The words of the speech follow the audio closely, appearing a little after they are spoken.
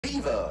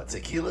Viva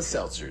Tequila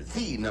Seltzer,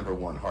 the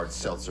 #1 hard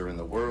seltzer in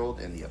the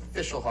world and the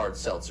official hard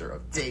seltzer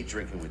of Day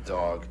Drinking with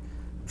Dog.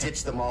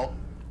 Ditch the malt,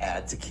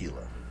 add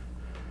tequila.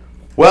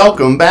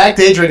 Welcome back,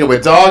 Day Drinking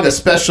with Dog, a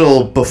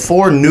special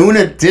before noon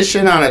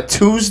edition on a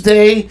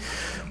Tuesday.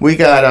 We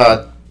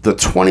got the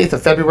 20th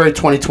of February,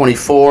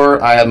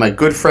 2024. I have my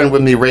good friend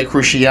with me, Ray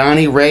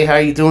Cruciani. Ray, how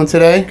you doing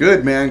today?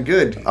 Good, man.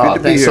 Good. Good to be here.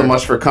 Thanks so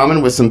much for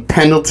coming with some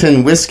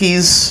Pendleton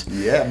whiskeys.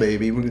 Yeah,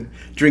 baby. We're gonna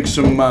drink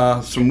some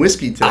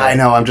whiskey today. I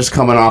know. I'm just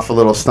coming off a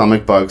little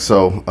stomach bug,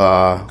 so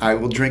I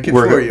will drink it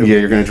for you. Yeah,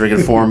 you're gonna drink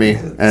it for me,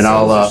 and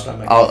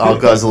I'll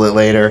guzzle it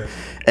later.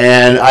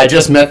 And I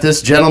just met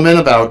this gentleman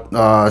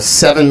about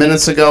 7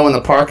 minutes ago in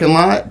the parking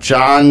lot,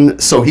 John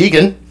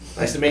Sohigian.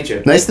 Nice to meet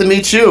you. Nice to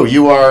meet you.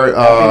 You are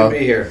happy to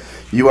be here.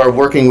 You are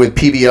working with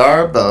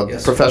PBR, the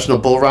Yes, Professional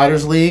Bull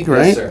Riders League,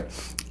 right? Yes, sir.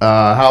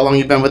 How long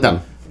you been with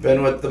them?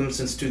 Been with them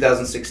since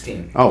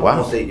 2016. Oh, wow.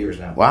 Almost 8 years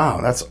now. Wow,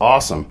 that's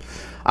awesome.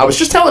 I was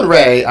just telling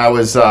Ray,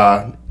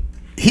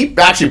 he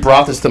actually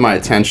brought this to my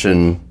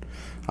attention,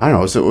 I don't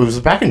know, it was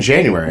back in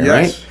January,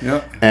 right?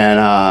 Yep.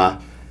 And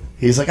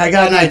he's like, I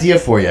got an idea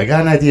for you.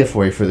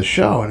 For the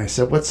show. And I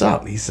said, what's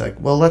up? He's like,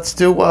 well, let's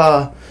do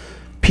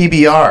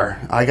PBR.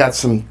 I got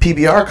some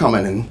PBR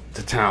coming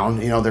into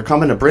town. You know, they're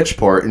coming to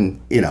Bridgeport, and,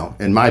 you know,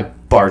 in my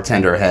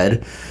bartender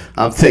head,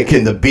 I'm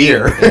thinking the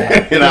beer.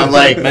 Yeah. And I'm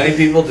like, many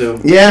people do.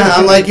 yeah,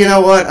 I'm like, you know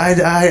what?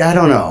 I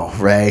don't know,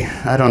 Ray.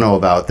 I don't know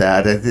about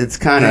that. It's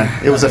kind of,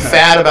 it was a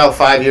fad about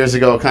 5 years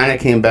ago. Kind of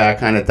came back,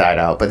 kind of died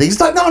out. But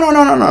he's like,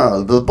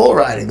 no, the bull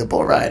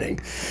riding.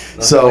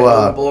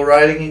 So bull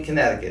riding in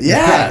Connecticut.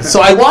 yeah.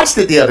 So I watched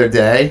it the other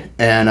day,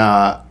 and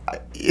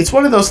it's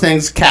one of those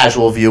things,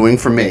 casual viewing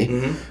for me.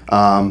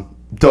 Mm-hmm.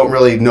 Don't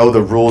really know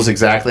the rules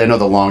exactly. I know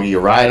the longer you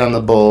ride on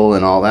the bull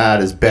and all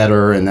that is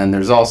better. And then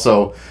there's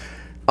also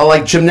a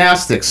like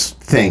gymnastics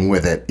thing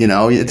with it. You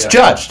know, it's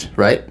judged,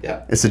 right?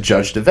 Yeah. It's a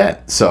judged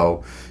event.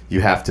 So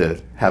you have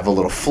to have a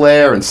little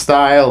flair and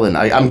style. And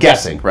I'm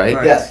guessing, right?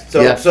 Yes.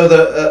 So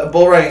the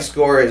bull riding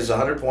score is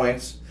 100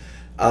 points,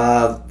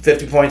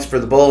 50 points for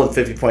the bull and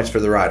 50 points for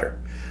the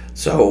rider.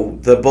 So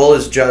the bull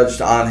is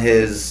judged on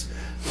his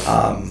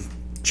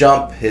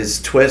jump,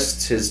 his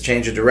twists, his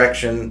change of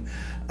direction,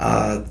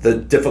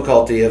 the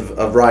difficulty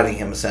of riding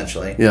him,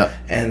 essentially. Yeah.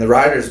 And the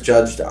rider's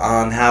judged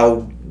on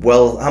how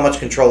much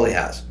control he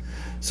has.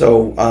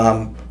 So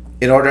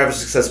in order to have a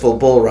successful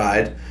bull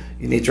ride,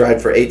 you need to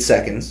ride for 8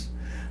 seconds.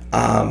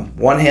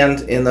 One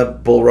hand in the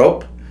bull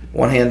rope,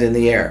 one hand in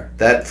the air.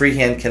 That free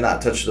hand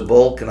cannot touch the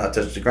bull, cannot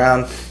touch the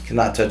ground,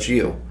 cannot touch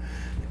you.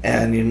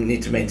 And you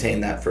need to maintain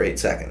that for 8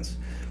 seconds.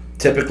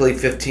 Typically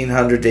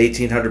 1,500 to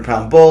 1,800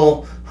 pound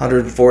bull,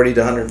 140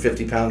 to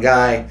 150 pound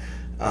guy.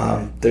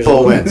 There's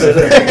bull wins.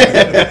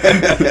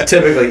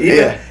 Typically,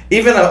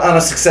 even on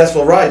a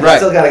successful ride, you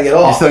still got to get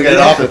off. You still get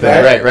off the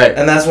thing, right.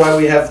 And that's why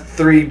we have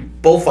 3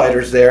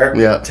 bullfighters there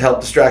to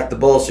help distract the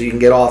bull, so you can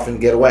get off and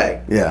get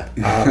away. Yeah.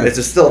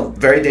 It's still a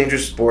very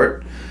dangerous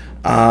sport,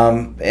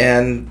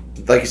 and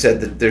like you said,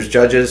 there's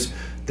judges.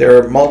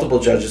 There are multiple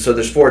judges, so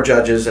there's 4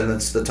 judges, and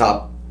it's the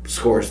top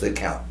scores that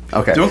count.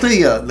 Okay. Don't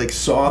they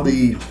saw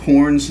the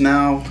horns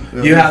now?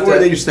 Before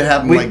they used to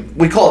have them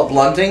we call it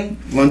blunting.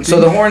 Blunting? So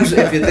the horns,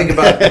 if you think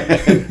about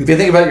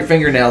your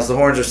fingernails, the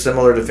horns are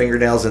similar to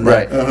fingernails in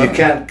that you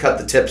can't cut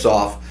the tips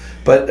off,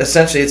 but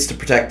essentially it's to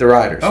protect the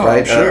riders,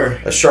 right? Sure.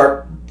 A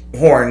sharp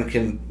horn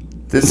can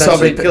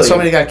essentially kill you.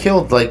 Somebody got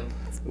killed like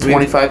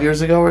 25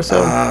 years ago or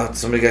so?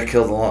 Somebody got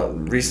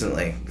killed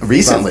recently.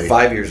 Recently?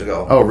 About 5 years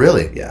ago. Oh,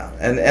 really? Yeah,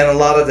 and a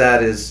lot of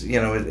that is,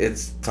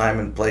 it's time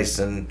and place,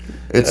 and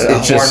a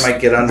horn just, might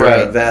get under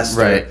a vest.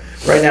 Right.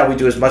 Right now, we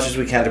do as much as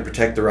we can to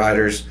protect the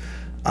riders.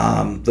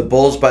 The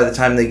bulls, by the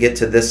time they get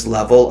to this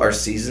level, are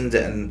seasoned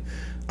and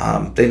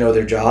they know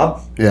their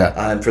job. Yeah.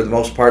 And for the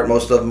most part,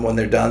 most of them, when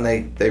they're done,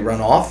 they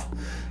run off.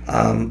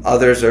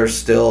 Others are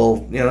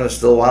still, they're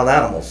still wild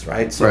animals,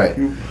 right? So, right.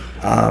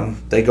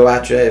 They go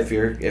at you if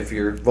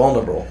you're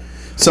vulnerable.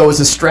 So is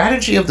the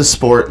strategy of the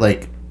sport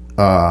like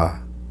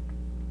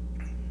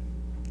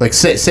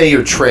say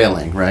you're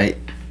trailing, right,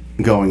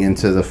 going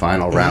into the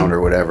final round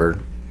or whatever,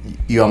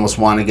 you almost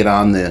want to get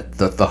on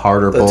the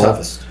harder bull,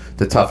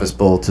 the toughest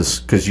bull,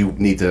 because you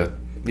need to.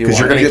 Because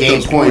you're going to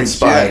gain points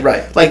by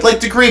like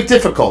degree of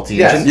difficulty.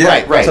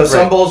 Yes. Right. So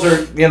some bulls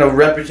are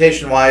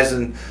reputation wise,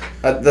 and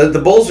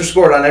the bulls are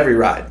scored on every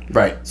ride.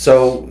 Right.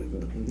 So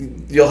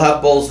you'll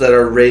have bulls that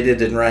are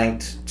rated and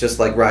ranked just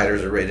like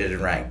riders are rated and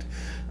ranked.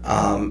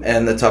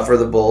 And the tougher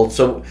the bull.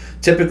 So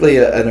typically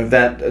an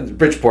event,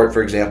 Bridgeport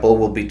for example,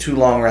 will be 2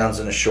 long rounds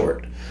and a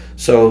short.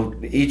 So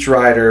each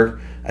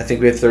rider, I think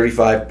we have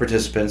 35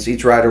 participants.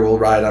 Each rider will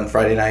ride on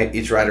Friday night.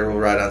 Each rider will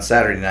ride on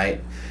Saturday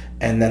night.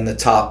 And then the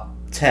top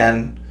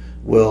 10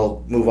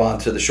 will move on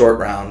to the short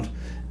round,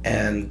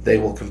 and they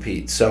will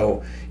compete.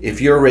 So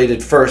if you're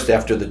rated first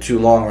after the 2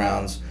 long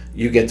rounds,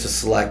 you get to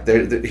select.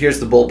 Here's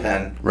the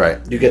bullpen. Right.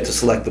 You get to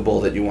select the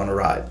bull that you want to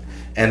ride.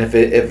 And if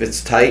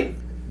it's tight,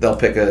 they'll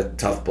pick a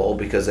tough bull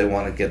because they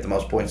want to get the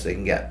most points they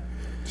can get.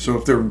 So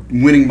if they're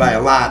winning by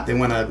a lot, they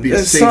want to be a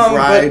There's safe some,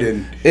 ride. but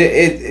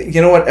And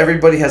you know what?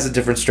 Everybody has a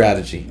different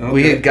strategy. Okay.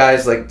 We had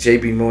guys like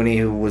J.B. Mooney,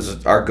 who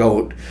was our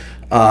GOAT,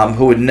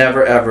 who would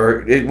never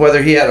ever,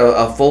 whether he had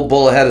a full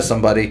bull ahead of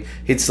somebody,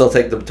 he'd still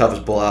take the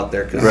toughest bull out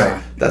there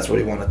because that's what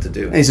he wanted to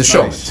do. And he's a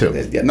showman too.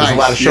 Yeah, There's a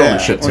lot of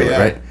showmanship to it,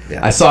 right?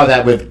 Yeah. I saw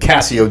that with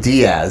Casio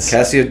Diaz.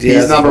 Casio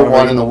Diaz He's number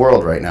one in the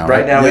world right now.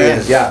 Right now Yeah. he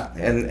is, yeah.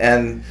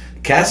 And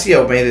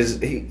Casio made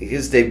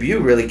his debut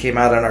really came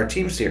out on our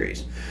team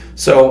series.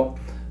 So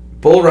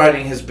bull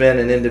riding has been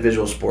an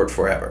individual sport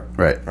forever.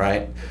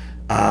 Right.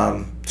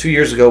 2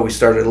 years ago we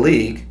started a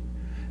league,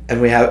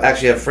 and we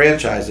actually have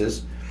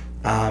franchises,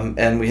 and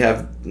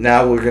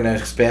now we're going to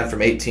expand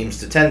from 8 teams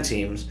to 10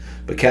 teams.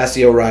 But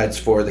Casio rides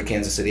for the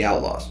Kansas City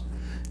Outlaws,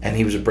 and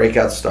he was a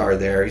breakout star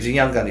there. He's a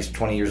young gun. He's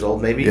 20 years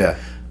old, maybe. Yeah.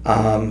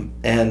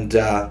 And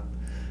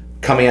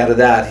coming out of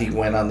that, he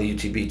went on the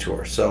UTB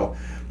tour. So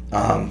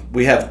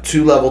we have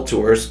 2 level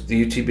tours.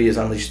 The UTB is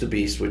Unleash the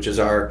Beast, which is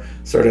our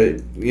sort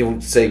of, you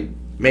would say,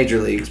 major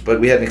leagues. But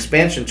we had an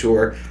expansion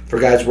tour for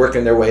guys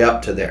working their way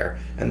up to there,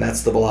 and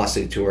that's the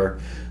Velocity Tour.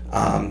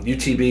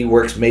 UTB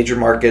works major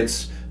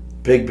markets,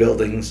 big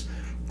buildings.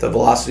 The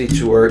Velocity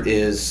Tour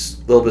is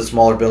a little bit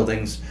smaller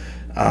buildings.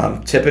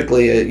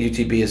 Typically, a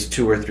UTB is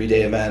 2 or 3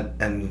 day event,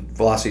 and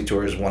Velocity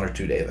Tour is 1 or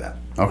 2 day event.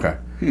 Okay.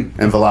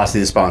 And Velocity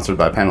is sponsored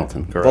by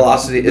Pendleton, correct?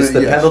 Velocity is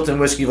the Yes. Pendleton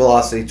Whiskey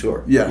Velocity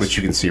Tour. yes. Which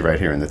you can see right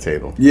here in the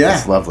table. Yeah.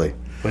 It's lovely.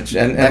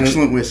 And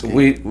Excellent whiskey.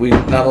 We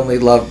not only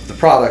love the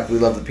product, we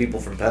love the people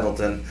from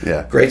Pendleton.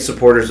 Yeah. Great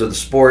supporters of the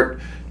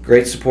sport,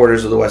 great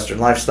supporters of the Western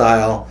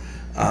lifestyle.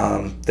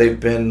 They've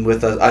been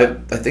with us.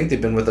 I think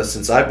they've been with us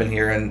since I've been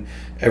here, and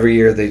every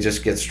year they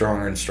just get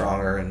stronger and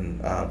stronger,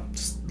 and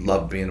just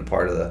love being a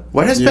part of that.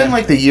 What has been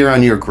like the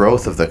year-on-year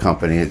growth of the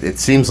company? It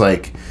seems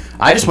like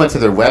I just went to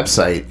their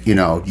website,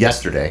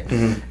 yesterday,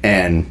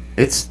 and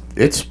it's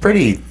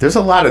pretty. There's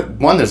a lot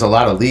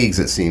of leagues.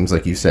 It seems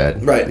like you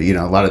said, Right.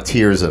 A lot of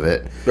tiers of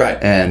it, Right.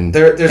 And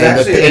there's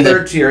actually a and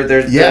third tier.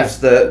 There's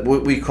the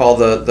what we call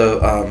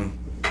the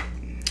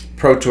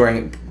pro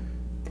touring.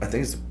 I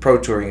think it's the pro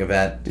touring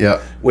event. Yeah.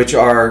 Which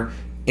are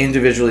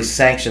individually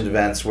sanctioned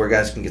events where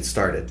guys can get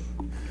started.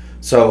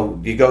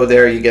 So you go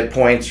there, you get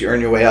points, you earn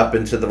your way up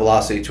into the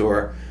Velocity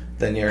Tour,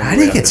 then you're. How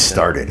do you get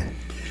started?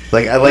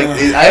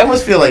 I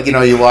almost feel like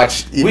you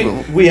watch.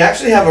 We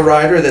actually have a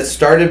rider that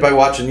started by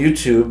watching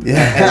YouTube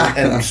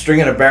and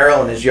stringing a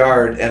barrel in his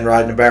yard and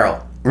riding a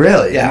barrel.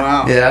 Really? Yeah.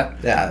 Wow.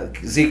 Yeah.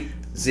 Zeke.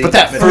 But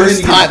that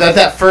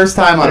first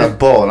time on a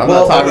bull, and I'm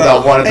not talking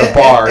about one at the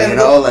bar, and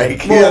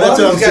that's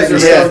what I'm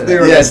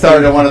saying.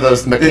 Started at one of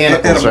those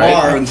mechanicals, at a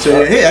bar and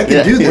say, "Hey, I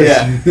can do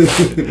this."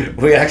 Yeah.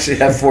 We actually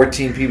have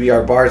 14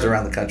 PBR bars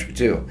around the country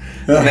too,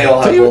 and they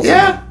all have bulls.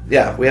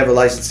 Yeah. We have a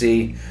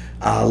licensee,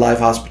 Live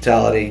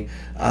Hospitality.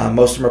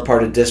 Most of them are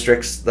part of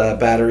districts. The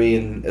Battery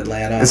in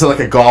Atlanta. Is it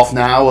like a Golf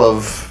Now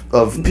of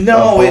bull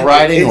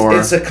riding,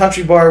 it's a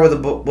country bar with a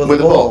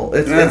bull.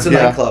 It's a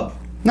nightclub.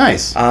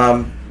 Nice.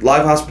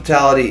 Live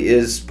Hospitality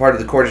is part of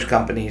the Cordage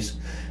companies,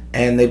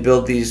 and they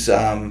build these.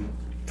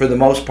 For the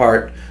most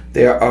part,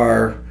 there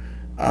are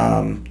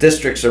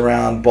districts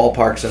around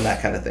ballparks and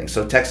that kind of thing.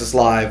 So Texas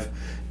Live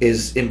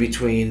is in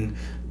between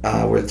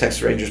where the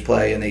Texas Rangers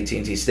play and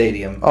AT&T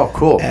Stadium. Oh,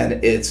 cool! And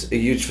it's a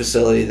huge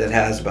facility that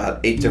has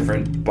about 8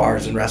 different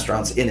bars and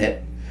restaurants in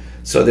it.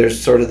 So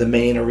there's sort of the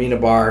main arena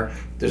bar.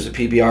 There's a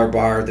PBR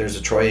bar. There's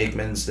a Troy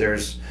Aikman's.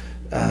 There's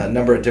a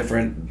number of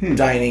different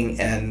dining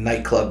and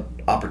nightclub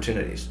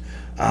opportunities.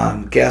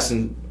 Gas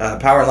and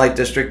Power and Light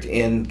District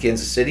in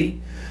Kansas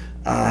City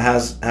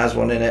has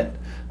one in it.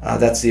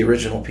 That's the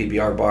original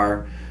PBR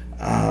bar.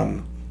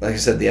 Like I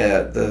said,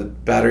 the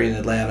Battery in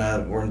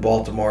Atlanta. We're in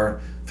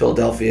Baltimore,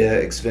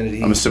 Philadelphia,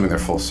 Xfinity. I'm assuming they're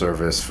full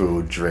service,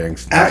 food,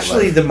 drinks.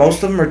 Actually,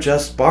 most of them are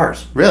just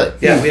bars. Really?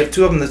 Yeah, we have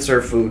 2 of them that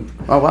serve food.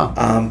 Oh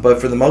wow!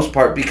 But for the most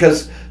part,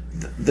 because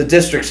the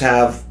districts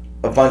have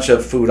a bunch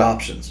of food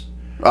options.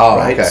 Oh,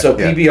 right. Okay. So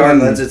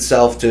PBR lends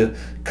itself to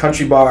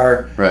country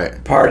bar,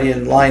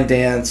 partying, line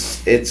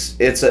dance. It's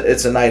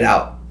a night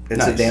out.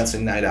 It's a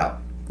dancing night out.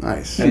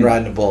 Nice. And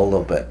riding a bull a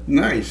little bit.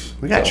 Nice.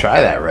 We gotta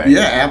try that, right?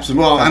 Yeah,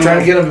 absolutely. Well, I'm trying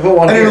to get him to put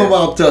one. I don't know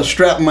about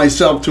strapping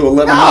myself to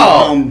 11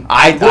 pound.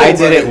 I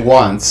did it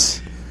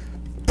once.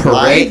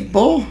 Live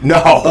bull?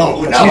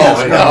 No,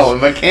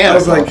 mechanical. I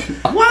was like,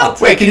 what?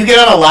 Wait, can you get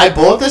on a live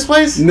bull at this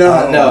place?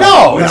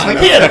 No, it's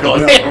mechanical.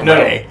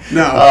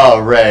 No. Oh,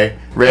 Ray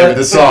with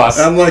the sauce.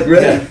 I'm like,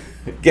 Ray.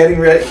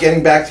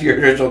 Getting back to your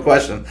original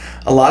question,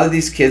 a lot of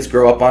these kids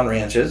grow up on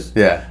ranches.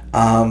 Yeah.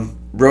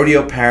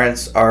 Rodeo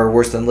parents are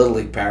worse than Little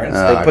League parents.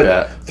 Oh, they put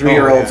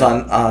 3-year-olds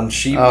on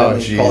sheep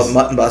and they call it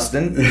mutton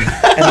busting. and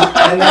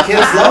the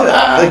kids love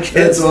it. The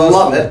kids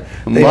love it.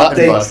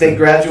 They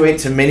graduate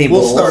to mini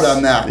bulls. We'll start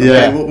on that.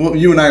 Yeah.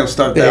 You and I will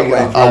start that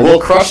way.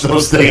 We'll crush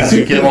those things.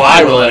 Well,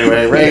 I will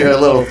anyway. Ray, you're a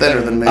little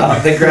thinner than me.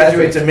 They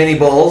graduate to mini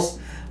bulls.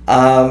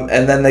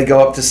 And then they go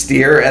up to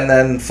steer and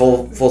then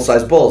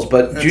full-size bulls.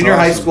 But That's junior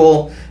awesome. high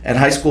school and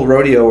high school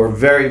rodeo are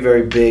very,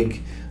 very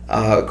big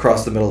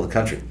across the middle of the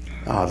country.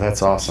 Oh,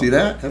 that's awesome. See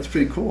that? That's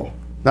pretty cool.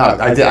 No,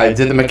 I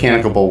did the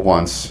mechanical bull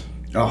once.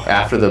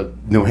 after the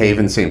New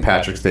Haven St.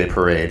 Patrick's Day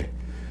parade.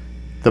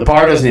 The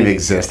bar doesn't even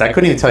exist. I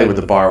couldn't even tell you what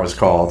the bar was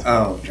called.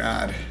 Oh,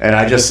 God. And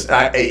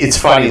it's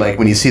funny, like,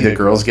 when you see the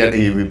girls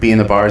you be in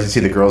the bars, you see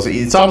the girls,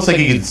 it's almost like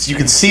you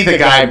can see the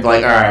guy,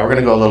 like, all right, we're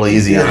going to go a little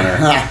easy on her.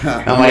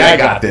 I'm like, I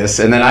got this.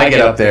 And then I get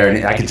up there,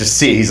 and I can just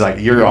see, he's like,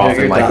 you're off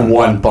in, like,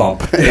 one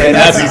bump. And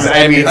that's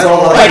exactly, I mean, it's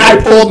all like,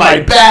 I pulled my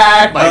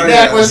back, my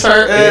neck was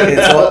hurting.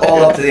 It's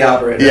all up to the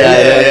operator.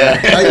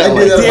 Yeah. I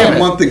did that a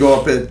month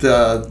ago up at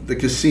the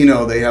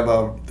casino. They have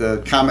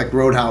the Comic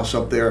Roadhouse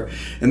up there,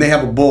 and they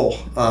have a bull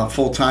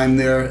full time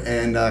there,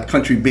 and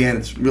country band.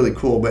 It's really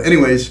cool. But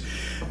anyways,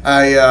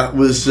 I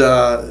was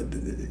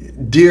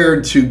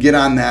dared to get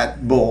on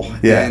that bull,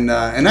 and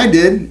I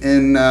did,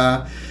 and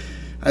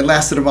I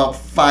lasted about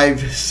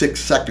 5-6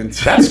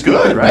 seconds. That's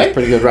good, right?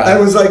 Pretty good ride. I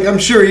was like, I'm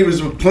sure he was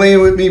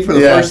playing with me for the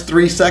first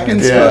 3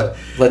 seconds, but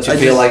let you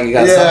feel like you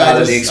got something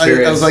out of the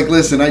experience. I was like,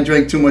 listen, I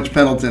drank too much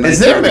Pendleton. Is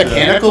there a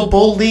mechanical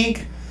bull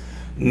league?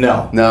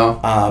 No.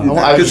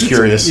 I was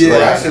curious.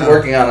 We're actually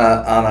working on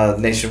a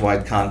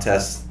nationwide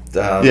contest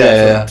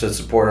to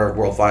support our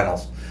World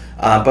Finals.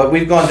 But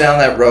we've gone down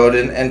that road,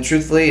 and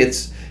truthfully,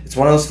 it's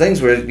one of those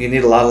things where you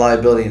need a lot of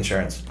liability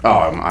insurance. Oh,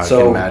 I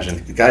can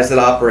imagine. The guys that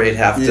operate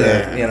have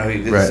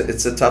to,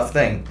 it's a tough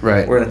thing.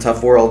 Right. We're in a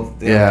tough world.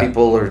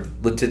 People are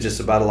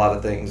litigious about a lot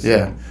of things.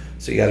 Yeah.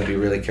 So you got to be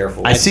really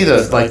careful. I see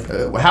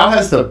how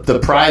has the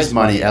prize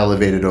money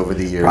elevated over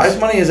the years? Prize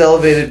money is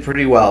elevated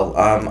pretty well.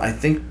 I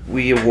think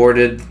we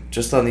awarded,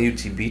 just on the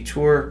UTB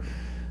tour,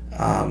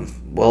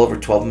 well over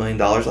 $12 million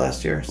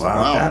last year.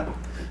 Wow. Like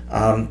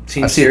that.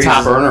 Team I see a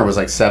top earner was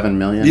like $7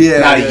 million. Yeah.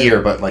 Not a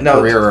year, but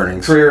career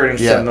earnings. Career earnings,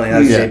 $7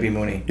 million. That's JB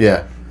Mooney.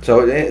 Yeah.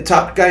 So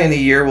top guy in the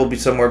year will be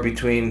somewhere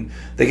between,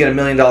 they get $1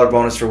 million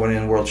bonus for winning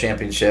a world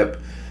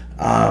championship.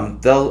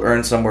 They'll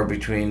earn somewhere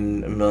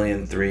between $1.3 million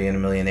and $1.8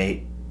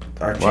 million.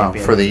 Our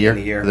champion for the year.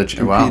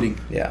 Competing.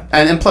 Yeah.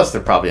 And plus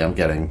they're probably, I'm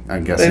guessing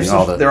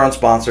all the their own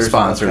sponsors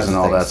and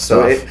all that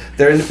So stuff.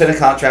 they're independent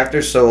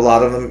contractors, so a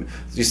lot of them,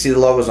 you see the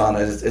logos on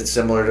it, it's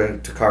similar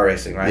to car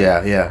racing, right?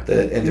 Yeah.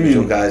 The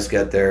individual guys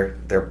get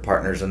their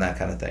partners and that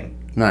kind of thing.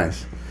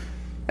 Nice.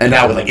 And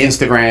now with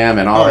Instagram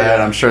and all that,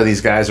 I'm sure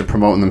these guys are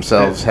promoting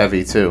themselves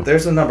heavy too.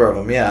 There's a number of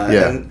them,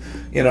 yeah. And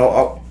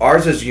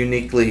ours is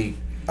uniquely,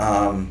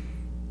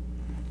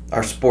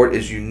 our sport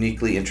is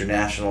uniquely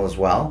international as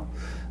well.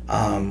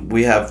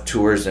 We have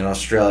tours in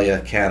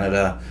Australia,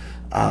 Canada.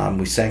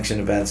 We sanction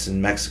events in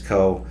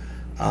Mexico,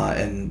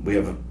 and we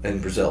have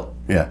in Brazil.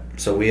 Yeah.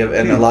 So we have,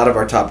 and a lot of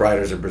our top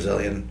riders are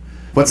Brazilian.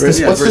 What's the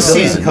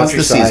season?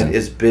 Countryside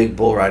is big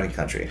bull riding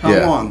country. How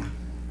long?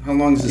 How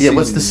long is the season?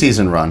 What's the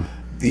season run?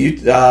 The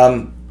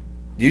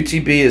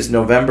UTB is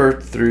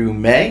November through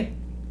May.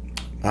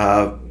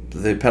 The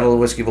Pendleton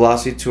Whisky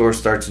Velocity Tour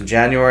starts in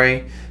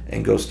January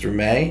and goes through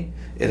May.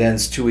 It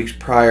ends 2 weeks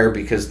prior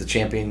because the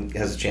champion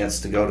has a chance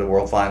to go to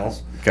World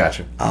Finals.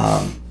 Gotcha.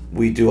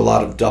 We do a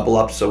lot of double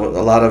ups, so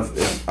a lot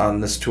of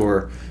on this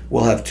tour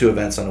we'll have 2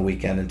 events on a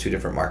weekend in 2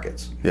 different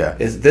markets. Yeah.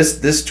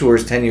 This tour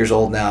is 10 years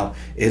old now.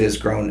 It has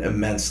grown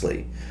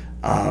immensely.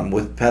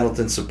 With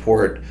Pendleton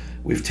support,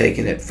 we've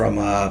taken it from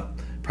a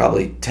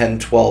probably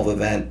 10-12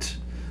 event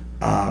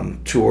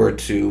tour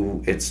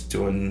to it's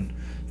doing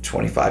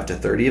 25 to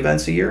 30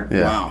 events a year.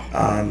 Yeah.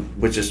 Wow.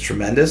 Which is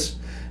tremendous.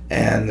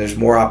 And there's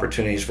more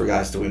opportunities for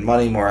guys to win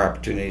money, more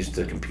opportunities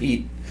to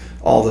compete,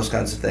 all those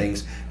kinds of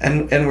things.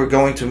 And we're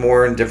going to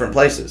more in different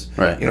places.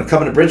 Right.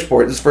 Coming to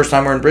Bridgeport, this is the first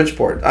time we're in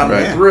Bridgeport.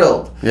 I'm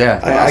thrilled.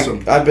 Yeah.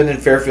 Awesome. I've been in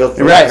Fairfield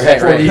for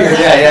 40 years.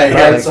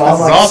 Yeah. So I'm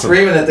like awesome.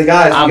 screaming at the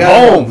guys. I'm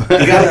home.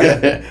 You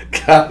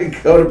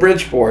gotta go to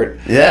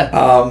Bridgeport.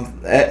 Yeah.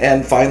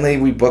 And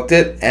finally we booked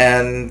it,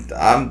 and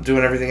I'm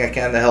doing everything I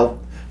can to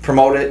help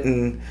promote it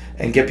and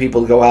get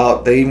people to go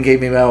out. They even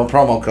gave me my own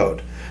promo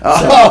code.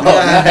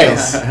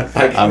 Nice.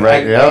 I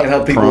can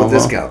help people with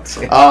discounts.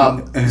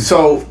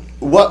 So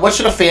what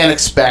should a fan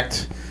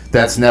expect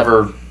that's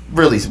never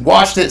really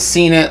watched it,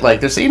 seen it? Like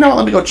they're saying,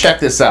 let me go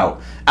check this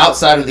out.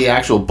 Outside of the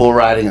actual bull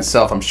riding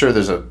itself, I'm sure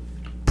there's a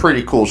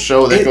pretty cool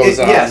show that goes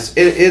on. Yes,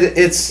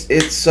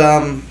 it's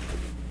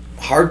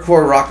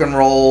hardcore rock and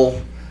roll,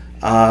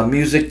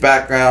 music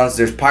backgrounds.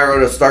 There's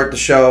pyro to start the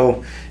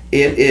show.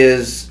 It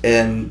is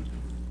a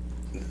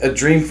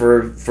dream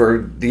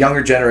for the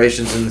younger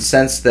generations in the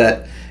sense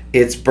that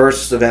it's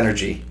bursts of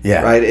energy.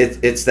 Yeah. Right.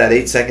 It's that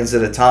 8 seconds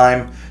at a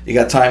time. You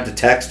got time to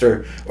text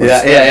or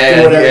Yeah.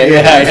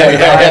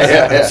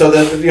 So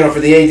that for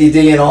the ADD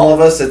in all of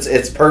us,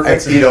 it's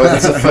perfect.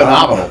 It's a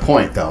phenomenal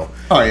point though.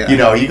 Oh yeah.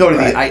 You go to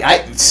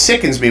it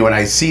sickens me when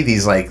I see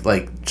these like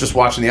just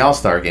watching the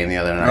All-Star game the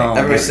other night.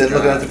 Everybody's sitting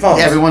looking at their phones.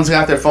 Yeah, everyone's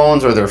got their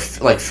phones or they're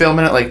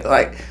filming it.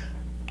 Like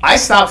I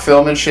stopped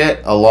filming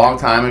shit a long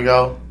time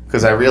ago.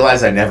 Because I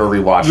realized I never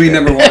rewatched it. We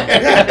never watched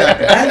it.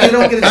 And you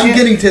don't get a chance. I'm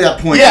getting to that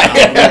point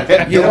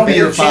now. You don't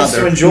get a chance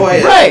to enjoy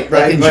it.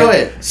 Right. Enjoy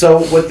it. So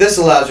what this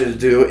allows you to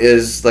do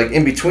is, like,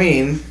 in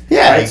between.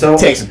 Yeah, right? So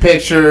take some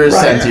pictures,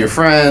 send to your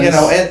friends.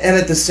 And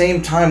at the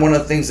same time, one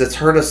of the things that's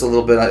hurt us a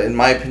little bit, in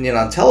my opinion,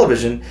 on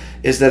television,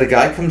 is that a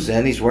guy comes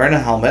in, he's wearing a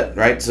helmet,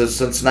 right? So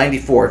since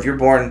 94, if you're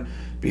born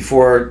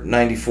before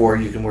 94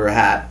 you can wear a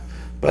hat,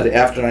 but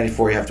after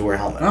 94 you have to wear a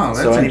helmet. Oh, that's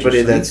so anybody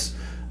interesting. that's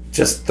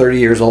just 30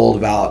 years old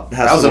about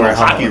has That was to an wear a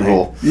old helmet. hockey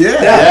rule.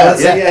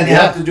 And you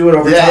have to do it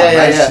over time,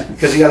 yeah.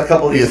 because you got a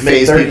couple of these The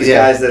phase mid-30s people,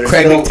 guys that are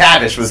Craig still...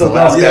 McTavish was the still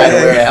last don't- guy to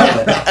wear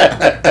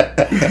a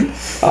helmet.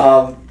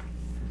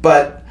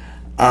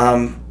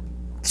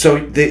 So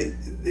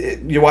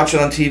you watch it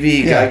on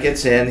TV. Yeah. Guy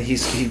gets in.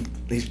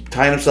 He's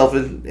tying himself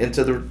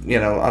into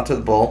the onto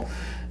the bull.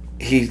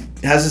 He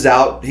has his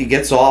out. He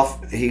gets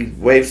off. He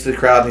waves to the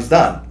crowd. And he's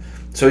done.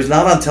 So he's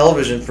not on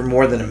television for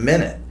more than a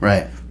minute.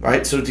 Right.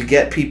 Right. So to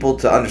get people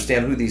to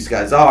understand who these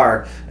guys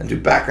are and do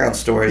background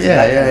stories.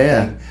 Yeah, and that kind of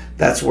yeah. thing,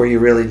 that's where you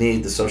really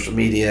need the social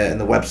media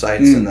and the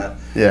websites and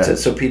Yeah.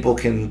 so people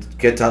can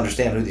get to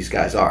understand who these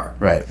guys are.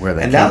 Right. Where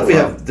they And came now that we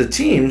from. have the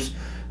teams,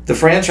 the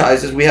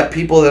franchises, we have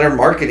people that are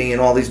marketing in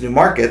all these new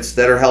markets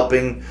that are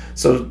helping.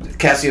 So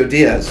Casio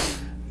Diaz,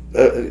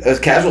 a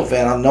casual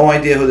fan, I have no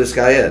idea who this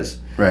guy is.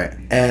 Right.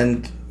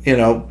 And,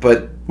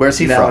 but Where's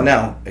he now, from?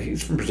 Now,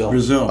 he's from Brazil.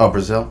 Brazil. Oh,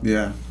 Brazil?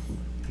 Yeah.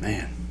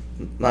 Man.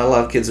 Not a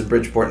lot of kids in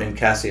Bridgeport named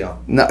Casio.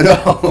 No.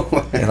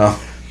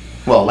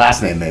 Well,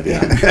 last name maybe.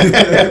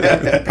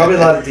 Probably a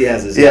lot of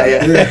Diaz's.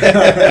 Yeah.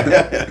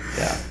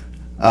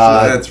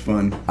 So that's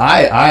fun.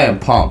 I am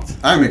pumped.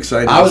 I'm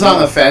excited. I was on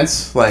the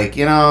fence, like,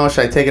 should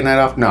I take a night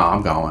off? No,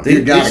 I'm going.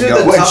 You gotta These are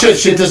go. the Wait,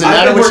 toughest kids. does it I've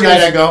matter been which working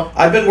night in- I go?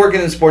 I've been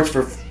working in sports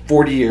for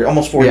 40 years,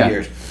 almost 40 Yeah.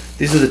 years.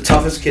 These are the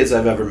toughest kids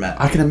I've ever met.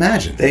 I can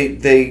imagine.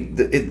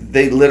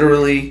 They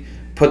literally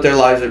put their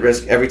lives at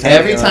risk every time.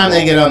 Every time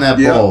they get on that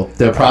Yeah. bowl,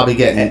 they're probably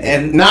getting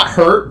And- not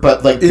hurt,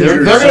 but like they're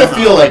Injured gonna somehow.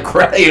 feel like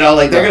crap.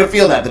 They're gonna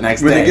feel that the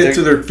next when day. they get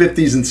to their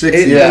 50s and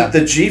 60s. Yeah.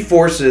 The G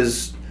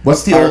forces.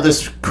 What's the are-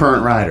 oldest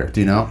current rider? Do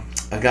you know?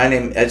 A guy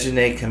named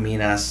Ejene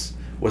Caminas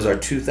was our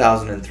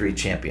 2003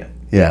 champion.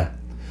 Yeah.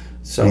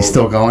 So He's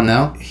still going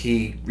now?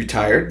 he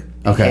retired.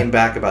 Okay. He came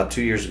back about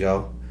 2 years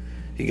ago.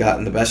 He got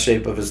in the best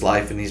shape of his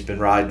life, and he's been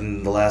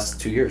riding the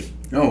last 2 years.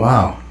 Oh,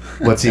 Wow.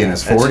 What's he in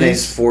his Ejene's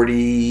 40s?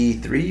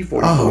 43,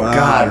 44. Oh, Wow,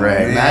 God, Ray.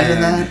 man.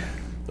 Imagine that.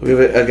 We have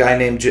a guy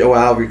named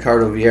Joao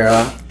Ricardo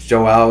Vieira.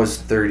 Joao is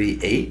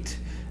 38,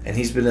 and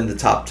he's been in the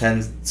top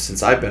 10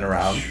 since I've been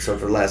around. So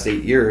for the last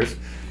 8 years,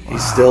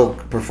 he's still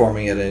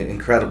performing at an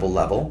incredible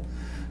level.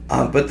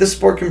 But this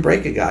sport can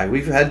break a guy.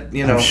 We've had,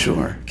 I'm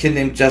sure. a kid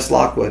named Jess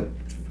Lockwood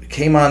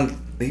came on.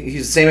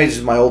 He's the same age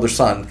as my older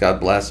son, God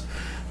bless.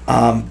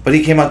 But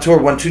he came on tour,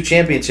 won 2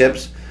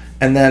 championships,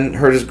 and then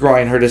hurt his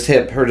groin, hurt his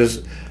hip, hurt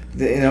his,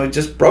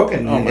 just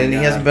broken. Oh my and he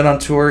God. hasn't been on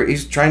tour.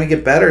 He's trying to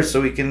get better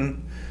so he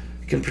can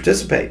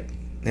participate.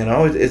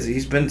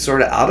 He's been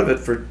sort of out of it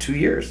for 2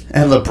 years.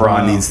 And LeBron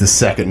Wow. needs the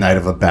second night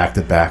of a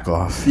back-to-back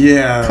off.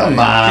 Yeah. Come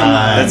right.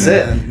 on. That's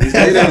it. man.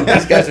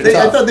 These guys are I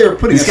tough. thought they were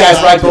putting These guys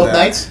aside ride to both that.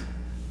 nights?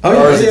 Oh,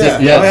 Or is it yeah.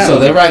 just, yeah, Oh, yeah. so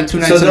they're riding 2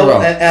 nights in a they'll-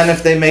 row. And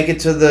if they make it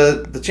to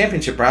the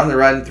championship round, they're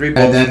riding 3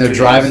 bulls. And then in they're 2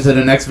 driving days. to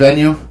the next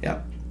venue? Yeah.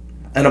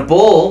 And a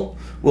bull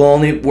will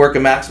only work a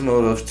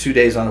maximum of 2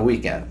 days on a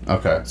weekend.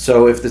 Okay.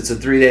 So if it's a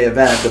 3-day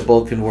event, the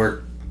bull can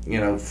work,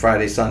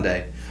 Friday,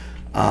 Sunday.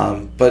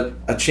 But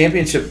a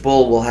championship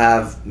bull will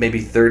have maybe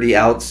 30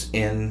 outs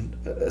in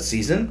a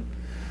season,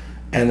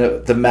 and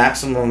the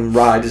maximum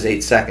ride is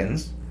 8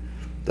 seconds.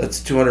 That's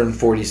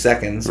 240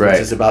 seconds, Right.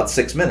 which is about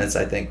 6 minutes,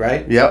 I think,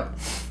 right? Yep.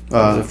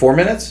 Is it 4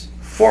 minutes?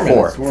 4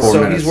 minutes. Four So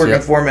minutes, he's working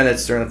yep. 4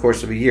 minutes during the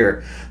course of a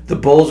year. The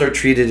bulls are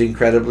treated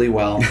incredibly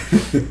well.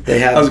 They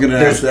have. I was going to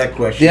there's- ask that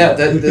question. Yeah,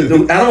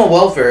 the animal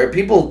welfare.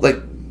 People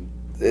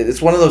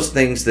it's one of those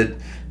things that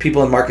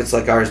people in markets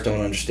like ours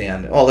don't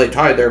understand. Oh, they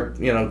tie their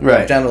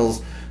Right.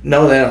 genitals.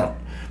 No, they don't.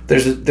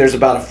 There's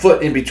about a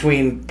foot in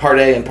between part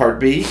A and part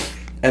B,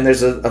 and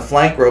there's a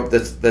flank rope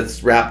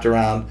that's wrapped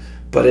around,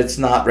 but it's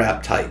not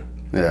wrapped tight.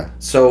 Yeah.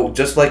 So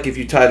just like if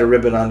you tied a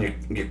ribbon on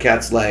your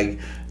cat's leg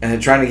and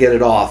then trying to get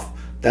it off,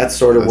 that's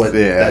sort of what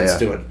that's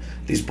doing.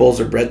 These bulls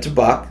are bred to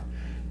buck.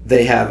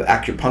 They have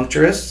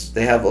acupuncturists.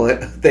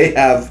 They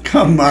have.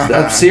 Come on.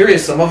 I'm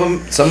serious. Some of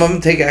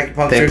them take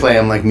acupuncture. They play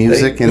them like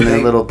music in their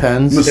little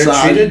pens. Mas- They're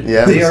Massage. treated.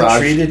 Yeah, they are massage.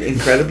 treated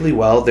incredibly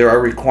well. There are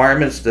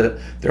requirements that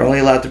they're only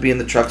allowed to be in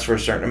the trucks for a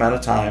certain amount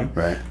of time.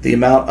 Right. The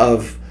amount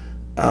of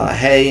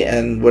hay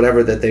and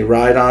whatever that they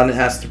ride on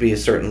has to be a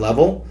certain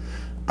level.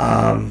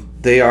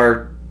 They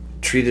are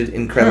treated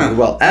incredibly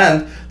well,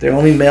 and they're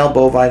only male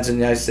bovines in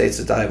the United States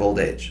that die of old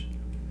age.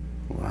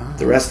 Wow.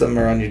 The rest of them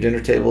are on your dinner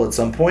table at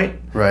some point.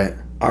 Right.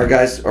 Our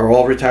guys are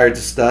all retired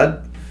to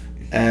stud,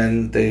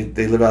 and they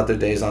live out their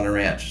days on a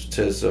ranch.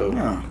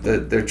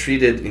 They're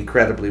treated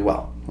incredibly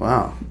well.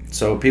 Wow.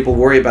 So people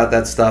worry about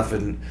that stuff,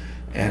 and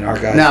our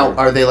guys. Now,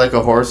 are they like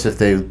a horse if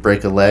they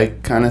break a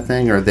leg kind of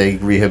thing, or they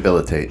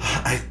rehabilitate?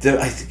 I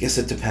guess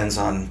it depends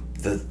on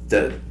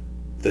the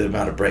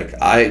amount of break.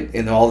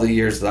 In all the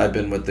years that I've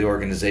been with the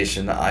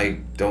organization, I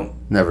don't.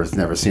 Never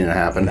seen it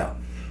happen. No.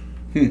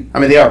 I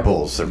mean, they are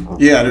bulls.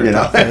 Yeah, they're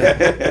tough.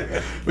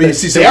 Well, you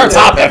see They are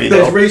top heavy,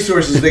 Those though.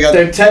 racehorses, they got.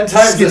 They're 10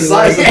 times the skinny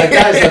size of legs. the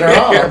guys that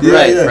are on. Yeah,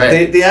 Right, yeah.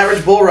 right. The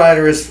average bull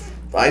rider is,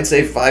 I'd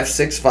say,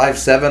 5'6",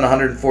 5'7",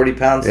 140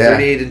 pounds, Yeah.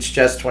 38-inch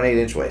chest,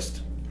 28-inch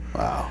waist.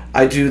 Wow.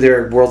 I do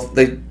their world.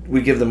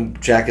 We give them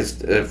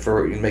jackets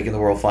for making the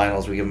world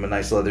finals. We give them a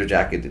nice leather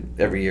jacket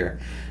every year,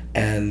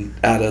 and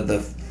out of the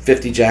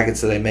 50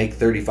 jackets that I make,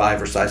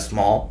 35 are size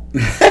small.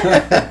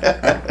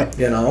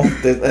 You know,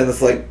 and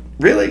it's like,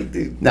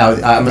 really? Now,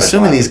 I'm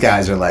assuming these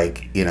guys are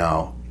like, you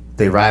know,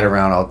 they ride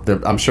around.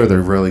 I'm sure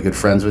they're really good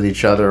friends with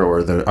each other. Or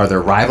are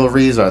there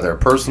rivalries? Are there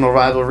personal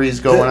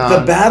rivalries going on?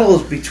 The battle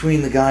is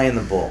between the guy and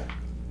the bull.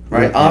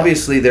 Right. Yeah.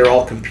 Obviously, they're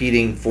all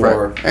competing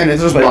for, right. And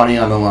there's money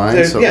on the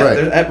line. So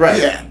right.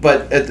 Yeah.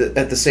 But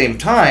at the same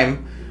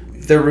time,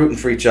 they're rooting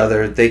for each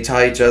other. They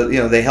tie each other. You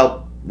know, they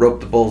help rope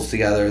the bulls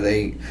together.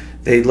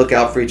 They look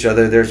out for each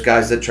other. There's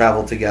guys that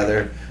travel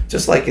together,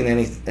 just like in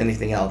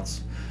anything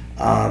else.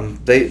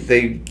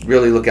 They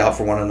really look out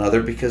for one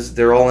another because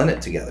they're all in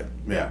it together.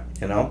 Yeah.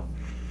 You know.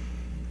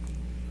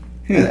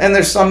 And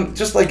there's some,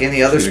 just like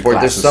any other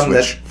sport. There's some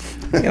that.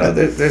 You know,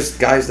 there's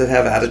guys that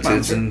have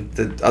attitudes and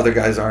the other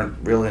guys aren't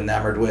really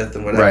enamored with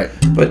and whatever.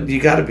 Right. But you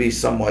got to be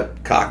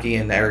somewhat cocky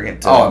and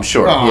arrogant. Oh, I'm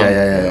sure.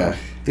 Yeah.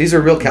 These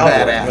are real cowboys.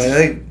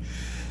 Badass.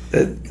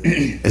 I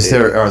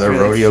mean, Are there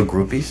rodeo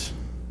groupies?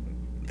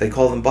 They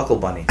call them buckle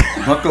bunny.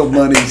 Buckle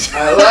bunnies.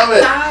 I love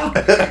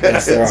it.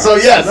 Yes, there are. So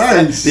yes,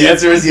 Nice. the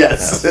answer is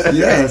yes.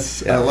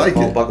 Yes, I like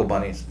Called it. buckle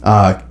bunnies.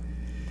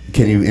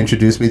 Can you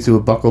introduce me to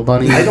a buckle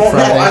bunny? I don't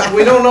Friday? know.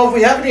 We don't know if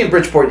we have any in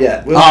Bridgeport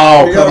yet.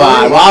 Oh, We come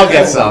gotta on. Well, I'll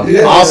get some.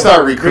 Yeah. I'll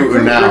start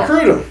recruiting now.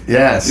 Recruit them.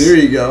 Yes. There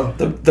you go.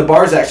 The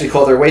bars actually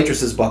call their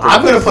waitresses buckle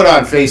I'm bunnies. going to put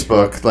on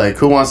Facebook, like,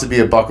 who wants to be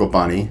a buckle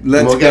bunny?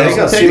 Let's we'll go. get There you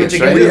go. some See what tickets, you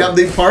can right? do. We have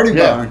the party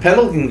Yeah. barn.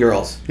 Pendleton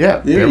girls. Yeah,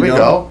 There here you we go.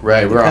 go.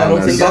 Right, we're on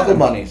Pendleton this. buckle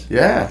bunnies.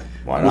 Yeah.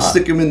 Why not? We'll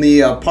stick them in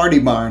the party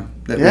barn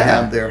that we Yeah.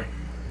 have there.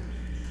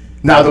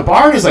 Now, the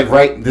barn is, like,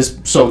 right this...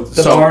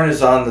 The barn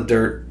is on the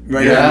dirt.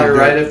 Right You're, on the you're dirt.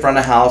 right in front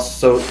of house.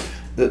 So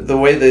the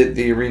way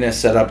the arena is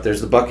set up, there's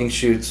the bucking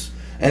chutes.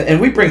 And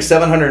we bring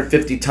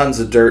 750 tons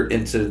of dirt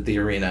into the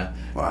arena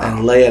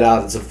and lay it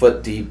out. It's a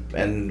foot deep.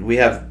 And we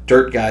have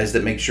dirt guys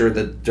that make sure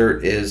that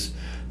dirt is...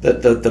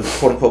 The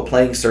quote-unquote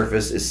playing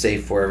surface is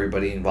safe for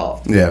everybody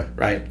involved. Yeah.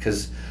 Right?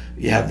 Because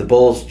you have the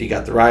bulls, you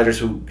got the riders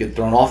who get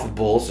thrown off of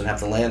bulls and have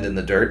to land in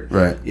the dirt.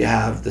 Right. You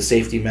have the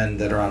safety men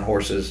that are on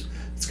horses.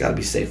 It's got to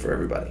be safe for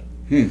everybody.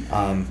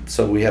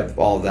 So we have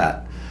all of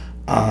that.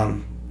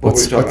 What were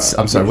we talking about?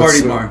 I'm sorry.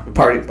 Party barn.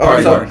 Party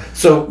barn.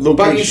 So bucking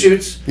Location.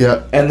 chutes.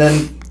 Yeah. And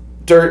then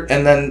dirt,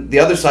 and then the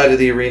other side of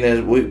the arena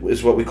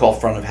is what we call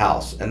front of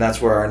house, and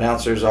that's where our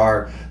announcers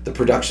are, the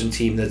production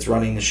team that's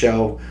running the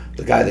show,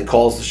 the guy that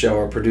calls the show,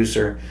 our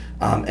producer,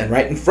 and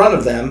right in front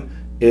of them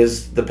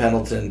is the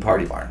Pendleton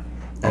Party Barn.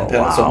 And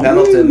so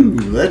Pendleton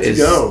Ooh, let's is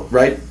go.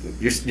 right.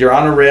 You're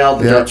on a rail.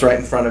 The Yeah. dirt's right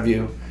in front of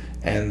you,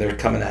 and they're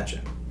coming at you.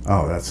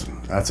 Oh, that's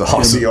It's going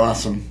awesome. to be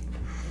awesome.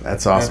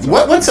 That's awesome.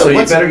 That's So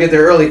you better get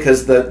there early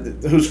because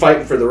who's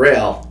fighting for the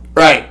rail?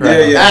 Right.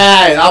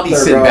 Yeah. I'll be Third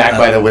sitting row. back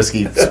by the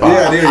whiskey spot.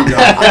 Yeah, there you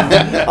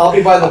go. I'll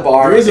be by the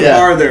bar. There is a Yeah.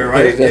 bar there,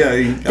 right? Yeah.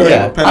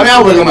 Yeah. I mean,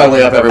 I'll wiggle my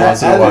way up every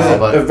once in a And while, there's a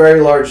but very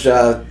large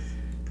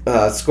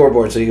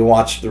scoreboard so you can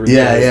watch the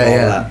replays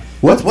and all that.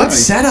 What's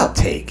Nice. setup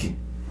take?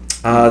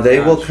 They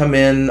will come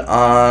in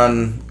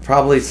on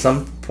probably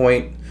some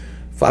point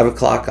 5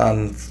 o'clock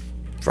on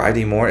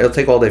Friday morning. It'll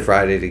take all day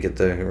Friday to get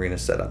the arena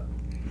set up.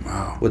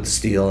 Wow. With the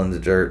steel and the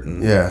dirt,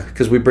 and Yeah.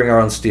 because we bring our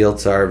own steel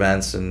to our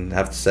events and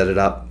have to set it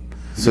up.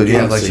 So do you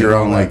have like your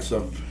own like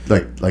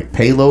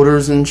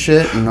payloaders and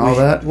shit and all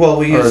that? Well,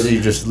 we or use do you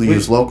just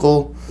use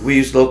local we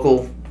use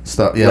local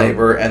stuff? Yeah.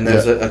 labor, and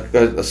there's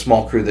a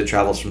small crew that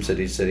travels from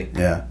city to city.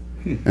 Yeah.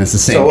 And it's the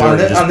same. So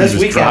dirt. on this you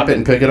just weekend, drop it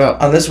and pick it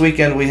up. On this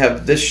weekend, we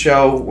have this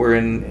show. We're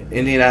in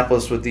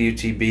Indianapolis with the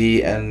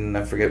UTB, and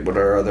I forget what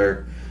our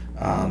other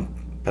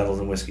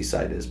Pendleton Whisky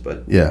site is,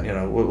 but Yeah. you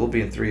know we'll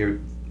be in three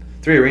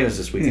arenas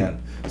this weekend.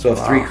 So I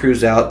have 3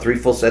 crews out, 3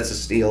 full sets of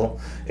steel.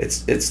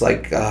 It's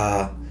like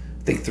I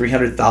think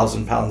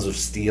 300,000 pounds of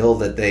steel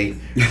that they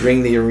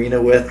ring the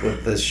arena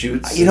with the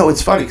chutes. You know,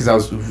 it's funny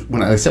because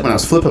when I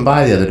was flipping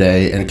by the other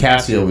day and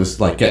Casio was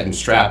like getting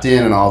strapped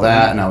in and all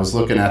that, and I was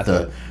looking at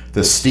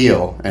the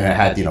steel and it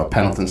had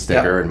Pendleton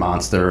sticker and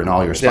Monster and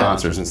all your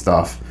sponsors and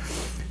stuff.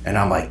 And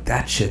I'm like,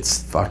 that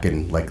shit's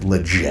fucking like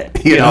legit,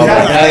 Like,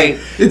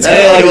 It's that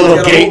ain't like a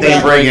little gate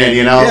they bring in,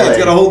 Yeah, it's like,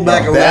 got to hold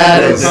back a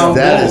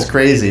that is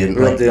crazy, and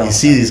Real like, deal. you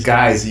see these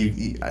guys.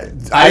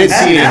 I didn't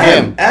see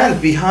him. And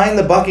behind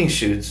the bucking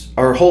chutes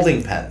are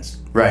holding pens.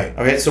 Right.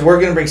 Okay, so we're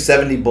gonna bring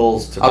 70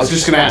 bulls to. I was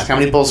just gonna ask, how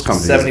many bulls come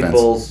to these 70 events?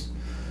 bulls.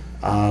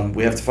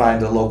 We have to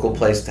find a local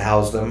place to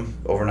house them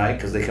overnight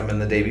because they come in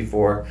the day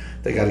before.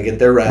 They got to get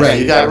their rest. Right,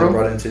 you got They're room?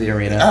 brought into the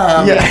arena.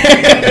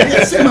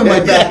 Yeah, some in my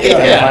backyard.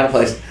 Yeah, find a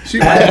place.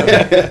 Shoot.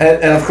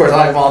 And of course,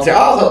 I volunteer.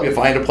 I'll help you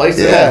find a place.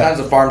 There's Yeah. all kinds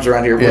of farms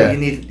around here. Yeah. Well,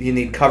 you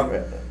need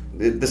cover.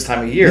 This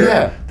time of year,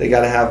 Yeah. they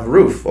got to have a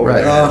roof over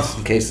Right. there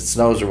in case it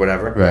snows or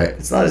whatever. Right.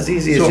 It's not as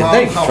easy as So you how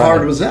think.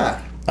 hard was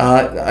that?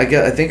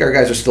 I think our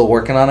guys are still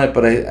working on it,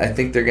 but I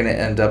think they're going to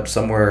end up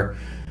somewhere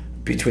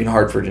between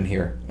Hartford and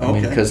here. I mean,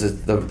 Okay.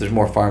 because there's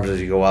more farms as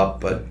you go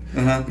up. But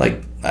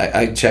like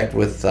I checked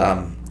with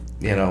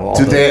all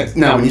Do the, they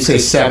now? When you say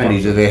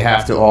 70, do they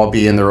have to all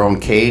be in their own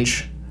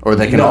cage? Or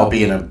they can all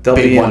be in a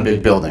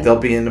big building? They'll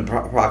be in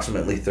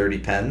approximately 30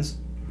 pens.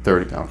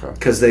 30, okay.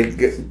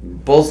 Because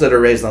bulls that are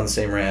raised on the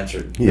same ranch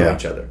know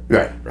each other.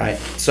 Right.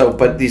 So,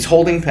 but these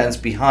holding pens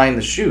behind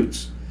the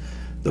chutes,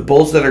 the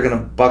bulls that are going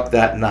to buck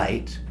that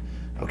night,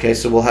 okay,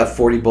 so we'll have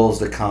 40 bulls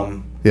that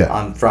come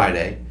on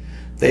Friday.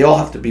 They all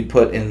have to be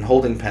put in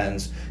holding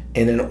pens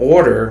in an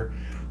order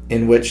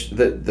in which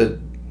the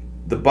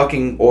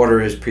bucking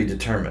order is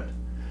predetermined.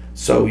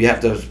 So you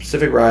have to have a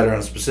specific rider on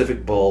a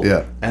specific bull,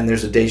 and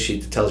there's a day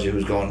sheet that tells you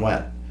who's going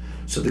when.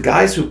 So the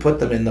guys who put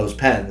them in those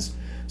pens,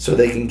 so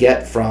they can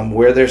get from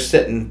where they're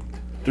sitting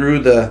through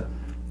the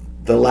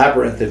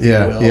labyrinth, if you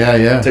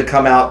will, to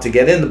come out to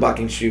get in the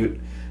bucking chute.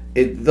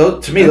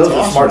 To me, those are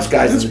the smartest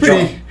guys in the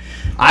jungle.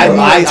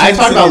 I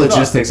talk about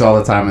logistics all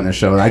the time in the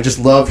show, and I just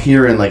love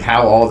hearing like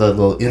how all the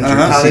little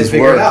intricacies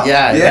work.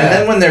 And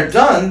then when they're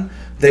done,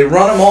 they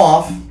run them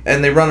off,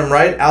 and they run them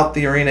right out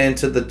the arena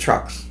into the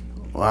trucks.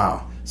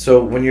 Wow.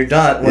 So when you're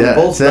done, when the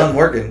bull's done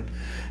working,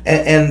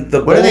 and the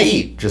bulls, what do they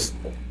eat? Just,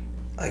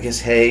 I guess,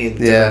 hay and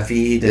different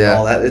feed and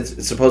all that.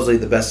 It's supposedly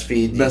the best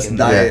feed. Best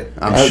diet.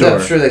 I'm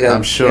sure they got.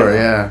 I'm sure.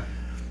 Yeah.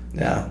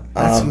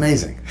 That's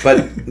amazing.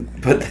 But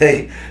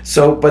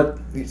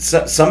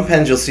some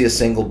pens you'll see a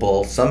single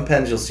bull. Some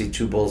pens you'll see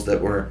two bulls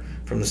that were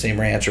from the same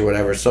ranch or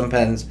whatever. Some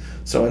pens,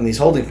 so in these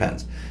holding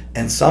pens,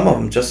 and some of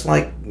them, just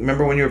like,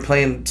 remember when you were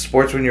playing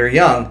sports when you were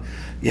young,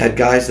 you had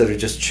guys that are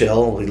just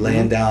chill,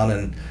 laying down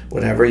and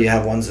whatever. You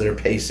have ones that are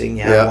pacing.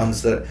 You have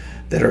ones that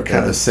are kind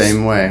of the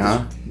same way,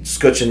 huh?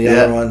 Scutching the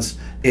other ones.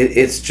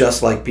 It's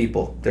just like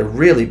people. They're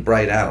really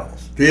bright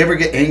animals. Do they ever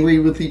get angry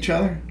with each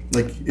other?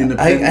 Like in the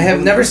I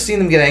have never seen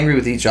them get angry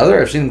with each other.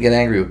 I've seen them get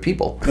angry with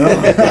people.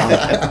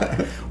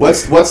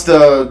 What's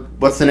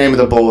the name of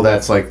the bull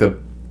that's like the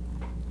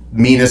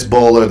meanest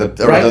bull or the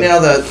now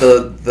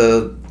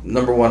the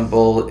number one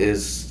bull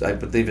is, I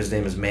believe his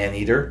name is Man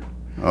Eater.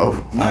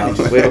 Oh, nice.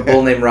 We have a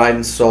bull named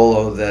Riding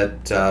Solo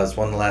that has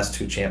won the last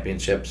 2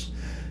 championships,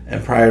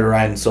 and prior to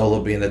Riding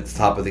Solo being at the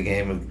top of the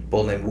game, a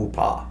bull named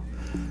Whoopah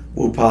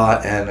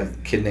and a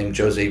kid named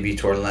Jose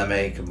Vitor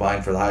Leme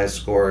combined for the highest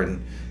score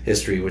in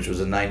history, which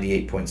was a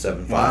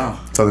 98.75. Wow.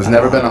 So there's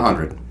never been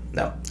 100?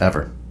 No.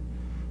 Ever?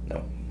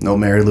 No. No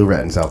Mary Lou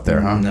Rettins out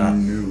there, huh?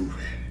 No.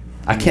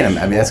 I can't.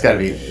 I mean, that's got to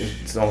be.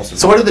 It's almost.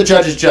 So what do the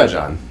judges judge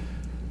on?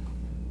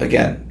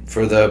 Again,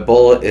 for the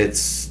bull,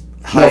 it's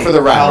height. No, for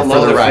the rider.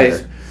 For the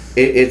rider.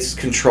 It's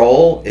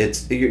control.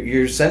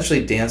 You're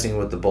essentially dancing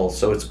with the bull.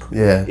 So it's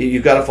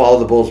you've got to follow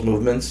the bull's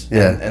movements.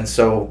 And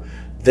so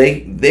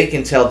they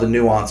can tell the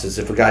nuances.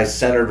 If a guy's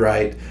centered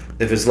right,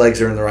 if his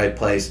legs are in the right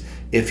place,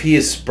 if he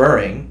is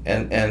spurring,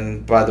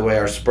 and by the way,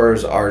 our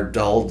spurs are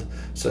dulled,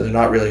 so they're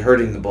not really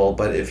hurting the bull.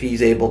 But if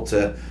he's able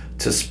to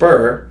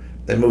spur,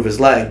 then move his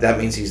leg, that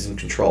means he's in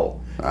control.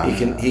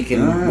 He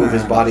can move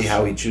his body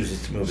how he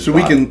chooses to move his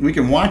body. So we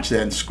can watch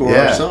that and score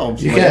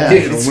ourselves. You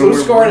can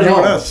score at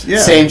home.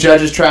 Same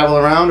judges travel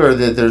around, or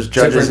there's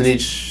judges in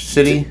each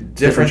city?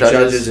 Different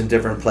judges in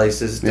different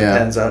places.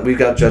 Depends on. We've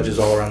got judges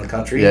all around the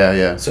country.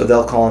 So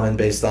they'll call them in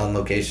based on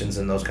locations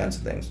and those kinds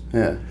of things.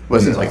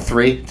 Was it like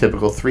 3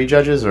 typical 3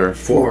 judges or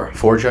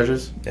 4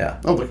 judges?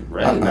 Oh, look,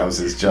 Randy knows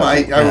his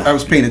judge. Well, I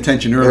was paying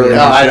attention earlier.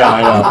 No, I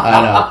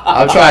know.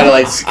 I'm trying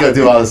to go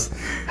through all this.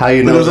 How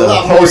you know the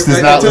host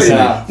is not listening.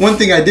 One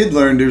thing I did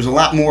learn: there's a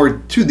lot more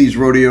to these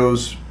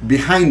rodeos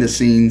behind the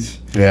scenes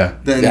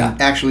than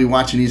actually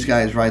watching these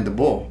guys ride the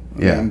bull.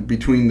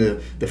 Between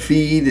the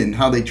feed and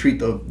how they treat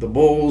the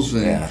bulls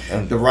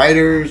and the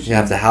riders. You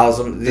have to house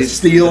them. The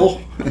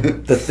steel.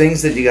 The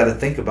things that you got to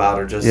think about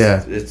are just,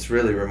 it's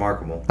really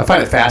remarkable. I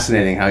find it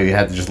fascinating how you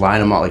had to just line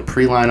them all, like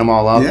pre-line them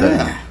all up.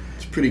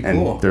 It's pretty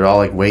cool. And they're all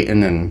like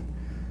waiting and...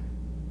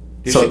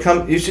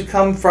 You should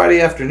come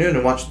Friday afternoon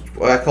and watch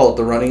what I call it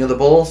the running of the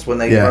bulls when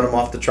they run them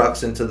off the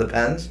trucks into the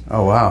pens.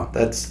 Oh, wow.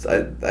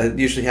 That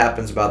usually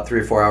happens about 3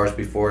 or 4 hours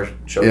before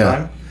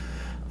showtime.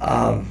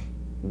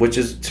 Which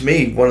is, to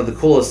me, one of the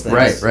coolest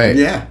things. Right.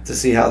 To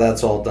see how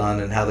that's all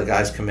done and how the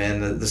guys come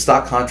in. The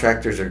stock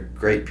contractors are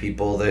great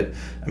people. That,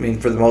 I mean,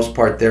 for the most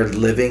part, their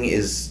living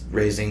is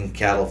raising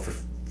cattle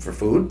for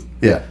food.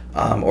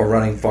 Or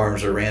running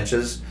farms or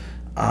ranches.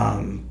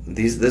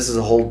 This is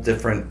a whole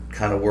different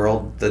kind of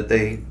world that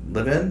they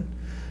live in.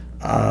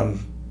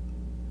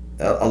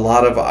 A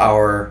lot of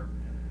our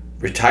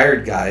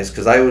retired guys,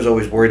 because I was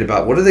always worried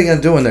about what are they going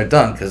to do when they're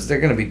done, because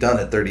they're going to be done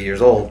at 30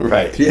 years old.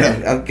 Right.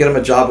 I'll get them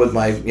a job with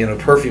my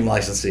perfume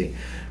licensee.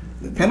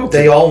 Pendleton.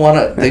 They all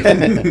want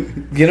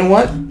to. You know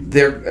what?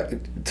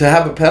 To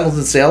have a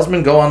Pendleton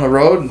salesman go on the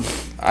road,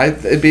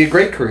 it'd be a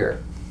great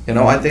career.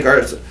 I think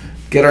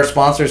get our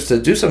sponsors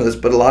to do some of this,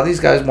 but a lot of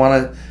these guys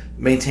want to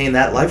maintain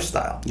that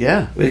lifestyle. We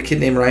had a kid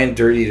named Ryan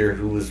Dirt Eater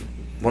who was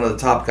one of the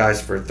top guys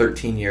for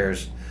 13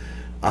 years.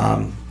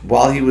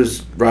 While he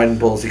was riding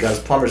bulls, he got his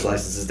plumber's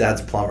license. His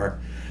dad's a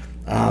plumber.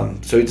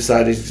 So he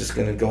decided he's just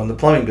going to go in the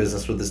plumbing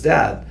business with his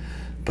dad.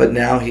 But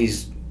now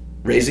he's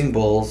raising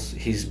bulls.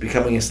 He's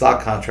becoming a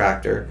stock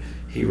contractor.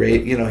 He's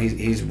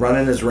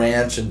running his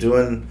ranch and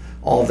doing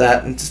all of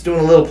that and just doing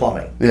a little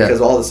plumbing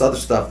because all this other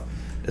stuff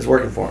is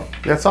working for him.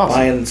 That's awesome.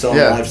 Buying and selling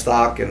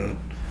livestock and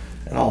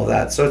and all of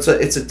that. So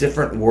it's a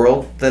different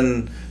world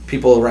than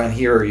people around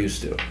here are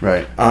used to.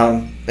 Right.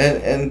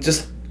 And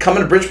just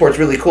coming to Bridgeport's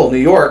really cool. New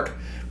York,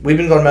 we've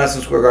been going to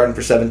Madison Square Garden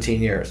for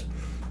 17 years.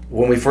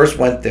 When we first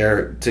went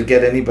there, to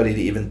get anybody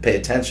to even pay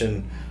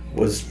attention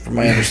was, from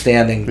my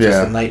understanding,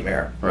 just a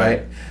nightmare.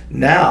 Right.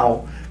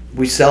 Now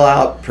we sell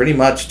out pretty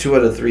much 2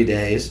 out of 3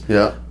 days.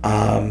 Yeah.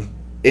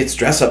 It's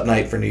dress up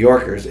night for New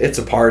Yorkers. It's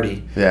a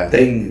party. Yeah.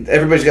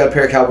 Everybody's got a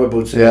pair of cowboy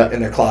boots in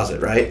their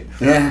closet, right?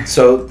 Yeah.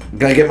 So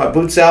gonna get my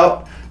boots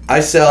out.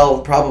 I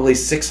sell probably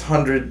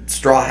 600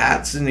 straw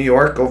hats in New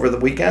York over the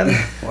weekend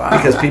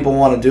because people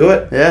want to do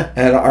it. Yeah.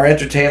 And our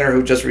entertainer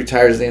who just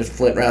retired, his name is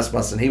Flint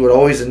Rasmussen. He would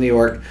always in New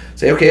York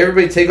say, "Okay,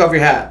 everybody, take off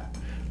your hat.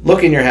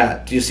 Look in your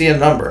hat. Do you see a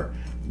number?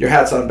 Your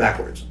hat's on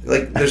backwards."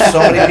 Like, there's so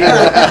many people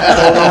that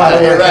don't know how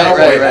to wear a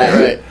cowboy hat.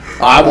 Right.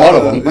 I'm one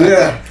of them.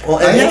 Yeah. Well,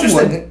 and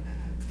interesting.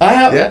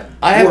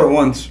 I wore it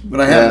once, but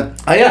I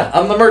haven't.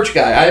 I'm the merch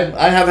guy.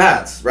 I have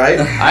hats, right?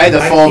 I had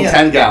the foam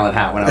 10-gallon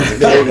hat when I was a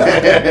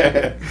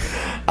kid.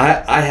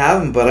 I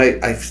have them, but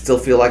I still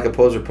feel like a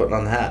poser putting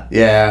on the hat.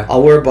 Yeah.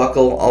 I'll wear a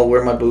buckle. I'll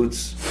wear my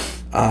boots.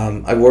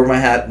 I wore my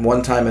hat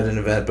one time at an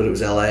event, but it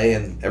was L.A.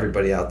 and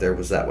everybody out there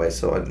was that way,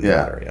 so it didn't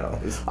matter. You know.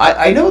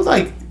 I know,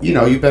 like, you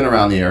know, you've been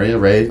around the area,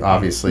 Ray.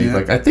 Obviously,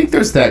 like, I think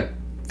there's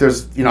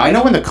you know, I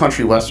know in the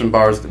country western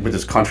bars with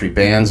there's country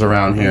bands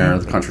around here,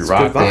 the country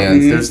rock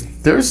bands.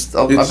 There's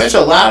I bet you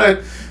a lot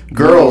of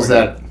girls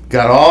that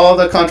got all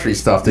the country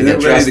stuff to get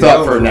dressed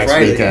up for next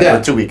weekend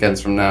or 2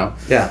 weekends from now.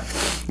 Yeah.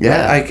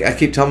 I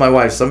keep telling my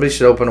wife, somebody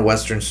should open a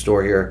western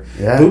store here.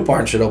 Yeah. Boot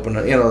Barn should open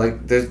a, you know,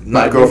 like, there's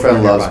my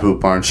girlfriend loves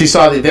Boot Barn. She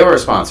saw they were a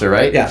sponsor,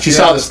 right? Yeah. She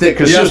saw the stick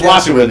because she was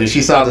watching with me.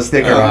 She saw the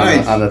sticker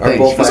on the thing.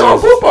 She goes,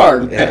 "Oh, Boot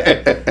Barn."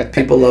 Yeah.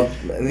 People love,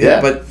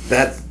 but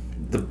that's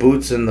the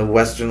boots and the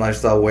western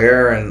lifestyle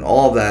wear and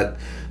all of that.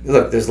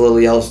 Look, there's a little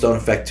Yellowstone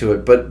effect to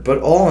it, but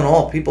all in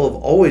all, people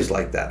have always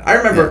liked that. I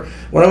remember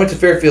when I went to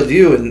Fairfield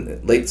U in the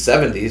late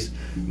 70s,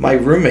 my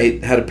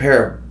roommate had a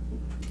pair of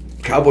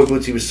cowboy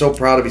boots he was so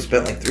proud of. He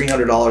spent like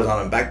 $300 on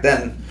them back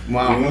then.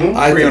 Wow.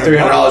 I think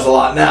 $300 a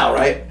lot now,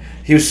 right?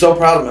 He was so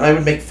proud of them, and I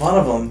would make fun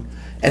of him.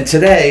 And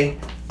today,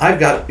 I've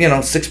got,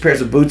 6 pairs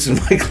of boots in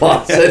my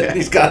closet, and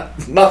he's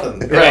got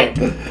nothing. Right.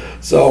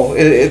 So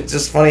it's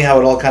just funny how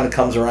it all kind of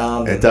comes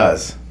around. It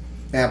does.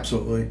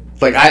 Absolutely.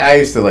 Like, I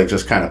used to, like,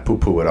 just kind of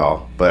poo-poo it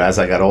all. But as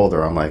I got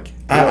older, I'm like...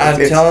 I'm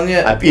telling you.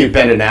 I've been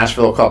to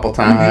Nashville a couple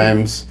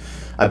times.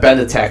 I've been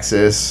to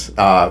Texas.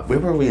 Where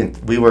were we?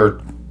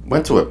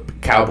 Went to a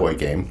Cowboy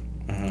game.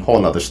 Whole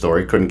nother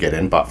story. Couldn't get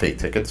in. Bought fake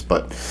tickets.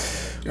 But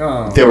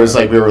there was,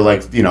 like... We were,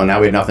 like,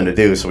 now we had nothing to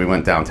do. So we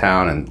went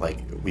downtown and, like,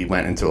 we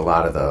went into a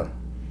lot of the...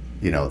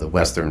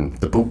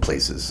 the boot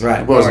places.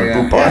 Right. It wasn't a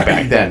boot bar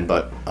back then,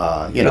 but,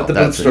 the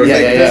boot stores.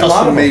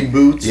 Custom-made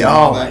boots. Yeah,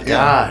 oh, my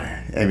God.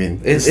 I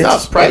mean, it's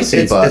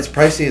pricey, but... It's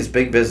pricey. It's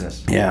big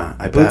business. Yeah,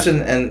 I bet. Boots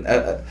and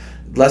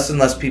less and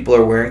less people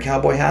are wearing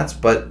cowboy hats,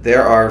 but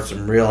there are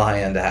some real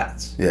high-end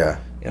hats. Yeah.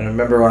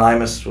 Remember when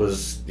Imus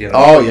was,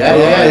 Oh,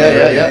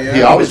 yeah.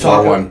 He always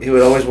wore one. He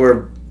would always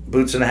wear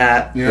boots and a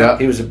hat. Yeah.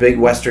 He was a big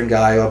Western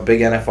guy, a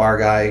big NFR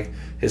guy.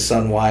 His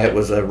son Wyatt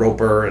was a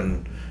roper,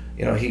 and...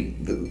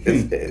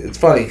 it's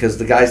funny because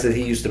the guys that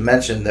he used to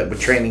mention that were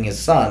training his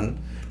son,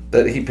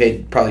 that he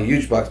paid probably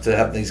huge bucks to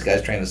have these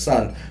guys train his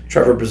son,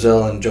 Trevor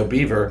Brazil and Joe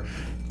Beaver,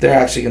 they're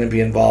actually going to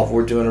be involved.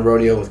 We're doing a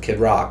rodeo with Kid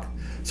Rock.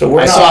 So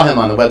I saw him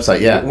on the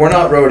website, yeah. We're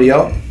not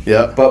rodeo,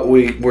 but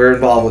we're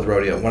involved with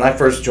rodeo. When I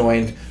first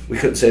joined, we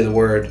couldn't say the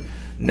word.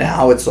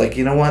 Now it's like,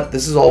 you know what?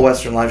 This is all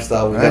Western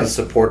lifestyle. We've got to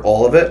support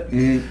all of it.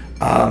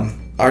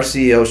 Our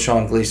CEO,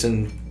 Sean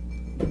Gleason,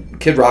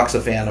 Kid Rock's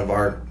a fan of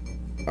our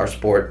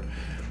sport.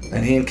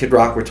 And he and Kid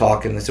Rock were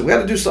talking. They said, we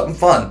got to do something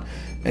fun.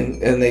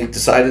 And they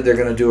decided they're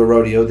going to do a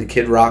rodeo, the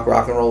Kid Rock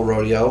Rock and Roll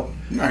Rodeo.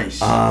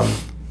 Nice.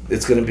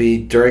 It's going to be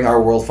during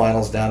our World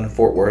Finals down in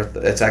Fort Worth.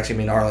 It's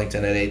actually in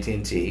Arlington at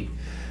AT&T.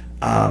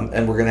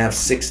 And we're going to have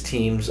 6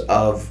 teams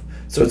of...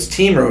 So it's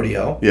team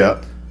rodeo.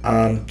 Yeah.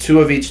 2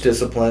 of each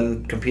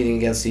discipline competing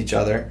against each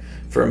other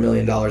for $1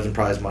 million in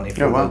prize money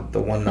for the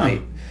one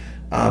night.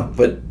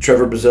 But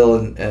Trevor Brazil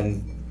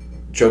and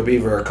Joe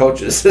Beaver are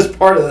coaches as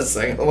part of this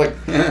thing. I'm like,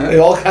 it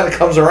all kind of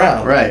comes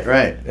around. Right.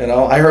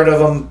 I heard of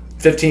them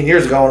 15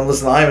 years ago and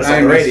listened to Imus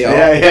on the radio.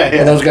 Yeah.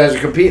 And those guys are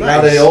competing. Nice.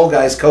 Now they're the old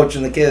guys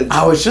coaching the kids.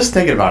 I was just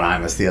thinking about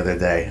Imus the other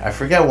day. I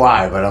forget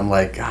why, but I'm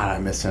like, God, I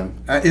miss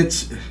him.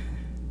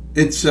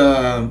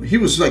 He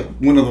was like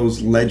one of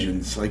those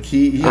legends. Like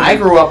I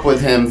grew up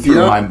with him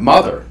through my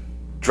mother.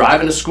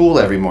 Driving to school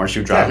every morning. She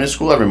would drive me to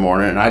school every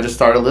morning, and I just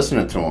started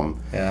listening to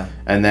him. Yeah.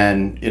 And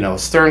then,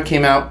 Stern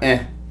came out,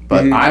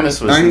 But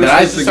Imus was...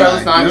 I just started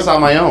listening to Imus on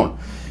my own.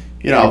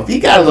 He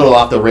got a little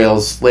off the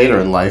rails later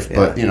in life,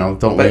 but,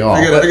 don't we all?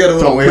 I got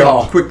a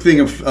little quick thing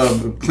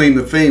of claim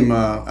to fame.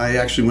 I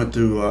actually went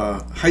to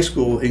high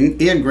school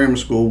and grammar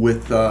school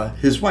with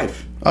his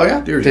wife. Oh,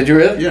 yeah? Did you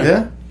really?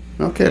 Yeah.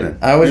 No kidding.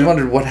 I always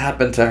wondered what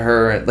happened to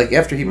her. Like,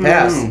 after he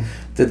passed,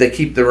 did they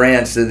keep the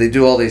ranch? Did they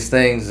do all these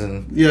things?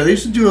 And yeah, they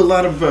used to do a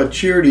lot of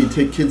charity,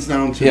 take kids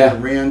down to the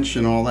ranch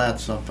and all that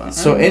stuff.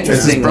 So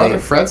interesting. Is his brother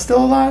Fred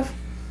still alive?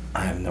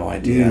 I have no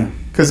idea.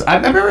 Because I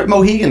remember at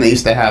Mohegan they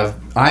used to have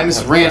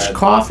Imus Ranch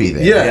coffee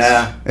there. Yes.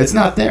 Yeah. It's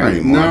not there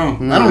anymore.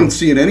 No, I don't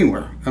see it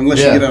anywhere unless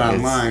you get it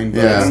online.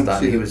 But I don't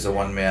see He it. was the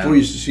one man. We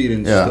used to see it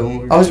in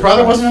Stone. Oh, his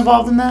brother wasn't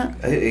involved in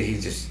that? He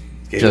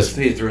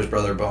he threw his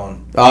brother a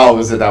bone. Oh,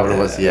 was it that what it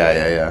was?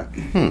 Yeah.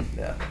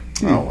 Yeah.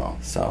 Oh, well.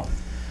 So.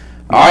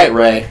 All right,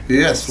 Ray.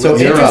 Yes. So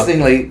you're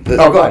interestingly,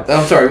 go ahead.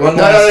 I'm sorry. One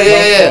No,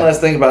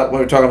 last thing about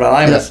when we're talking about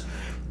Imus. Yes.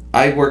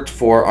 I worked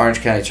for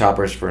Orange County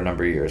Choppers for a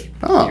number of years,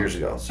 Oh. years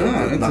ago. So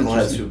Oh, the that's knuckleheads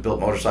interesting. who built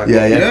motorcycles.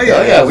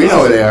 Yeah, we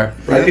know they are.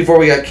 Right before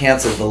we got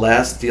canceled, the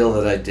last deal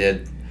that I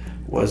did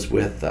was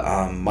with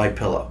My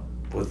Pillow,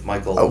 with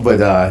Michael. Oh, but,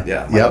 Michael,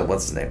 yep.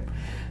 what's his name?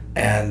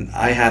 And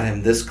I had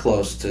him this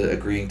close to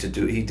agreeing to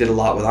do. He did a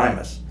lot with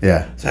Imus.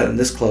 Yeah. So I had him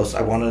this close.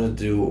 I wanted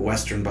to do a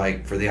Western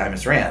bike for the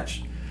Imus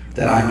Ranch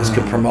that Imus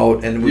could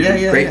promote, and it would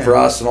be great for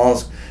us and all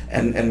this.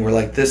 And we're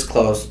like this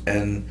close,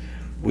 and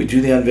we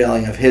do the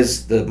unveiling of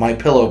the My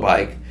Pillow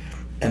bike,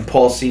 and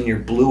Paul Sr.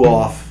 blew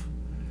off.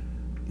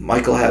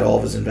 Michael had all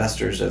of his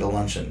investors at a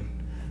luncheon,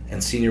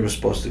 and Sr. was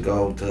supposed to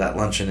go to that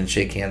luncheon and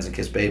shake hands and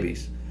kiss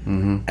babies,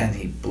 and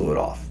he blew it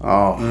off.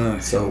 Oh.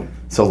 So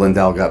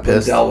Lindell got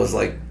pissed. Lindell was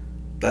like,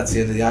 "That's the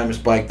end of the Imus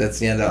bike. That's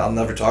the end. I'll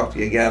never talk to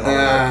you again."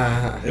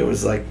 It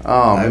was like,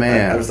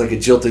 man. I was like a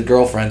jilted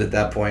girlfriend at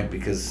that point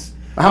because.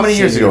 How many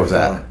years Senior ago was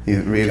that?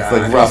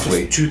 Like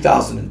roughly.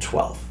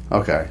 2012.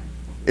 Okay.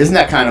 Isn't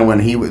that kind of when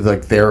he was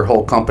like their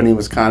whole company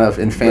was kind of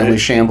in family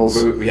shambles?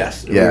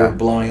 Yes. We were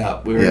blowing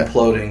up. We were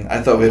imploding.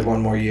 I thought we had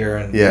one more year,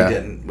 and we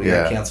didn't. We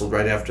got canceled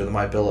right after the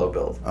My Pillow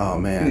build. Oh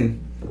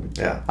man.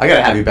 Yeah. I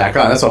gotta have you back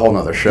on. That's a whole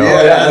nother show.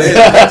 I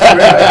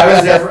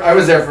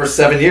was there for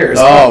 7 years.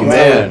 Oh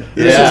man.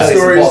 There's some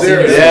stories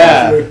there.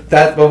 Yeah.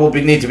 But we'll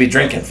need to be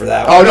drinking for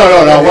that. Oh no,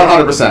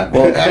 100%.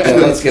 Well,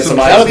 let's get some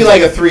ice. That'll be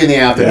like a 3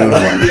 PM one.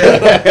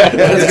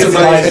 Let's get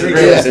some ice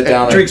and sit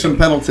down. Drink some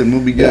Pendleton.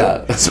 We'll be good.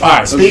 All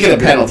right. Speaking of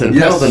Pendleton,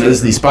 Pendleton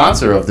is the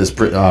sponsor of this,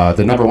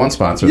 the number one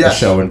sponsor of the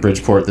show in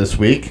Bridgeport this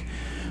week.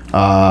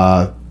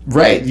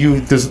 Ray,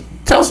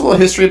 tell us a little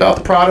history about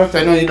the product.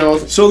 I know you know.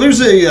 So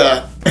there's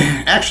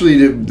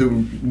actually the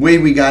way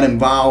we got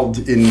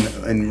involved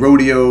in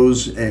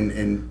rodeos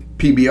and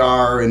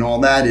PBR and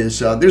all that is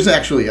there's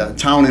actually a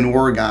town in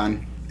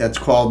Oregon that's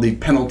called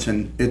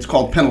Pendleton. It's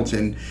called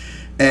Pendleton,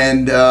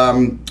 and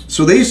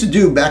so they used to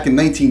do back in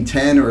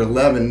 1910 or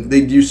 11.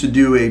 They used to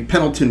do a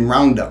Pendleton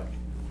Roundup,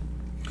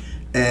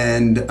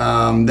 and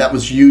that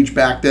was huge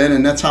back then.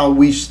 And that's how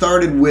we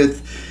started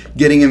with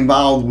getting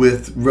involved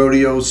with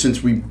rodeos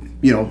since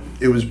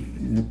it was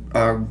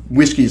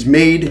whiskey is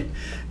made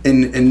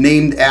and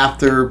named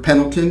after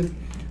Pendleton.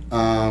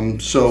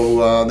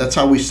 So that's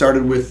how we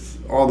started with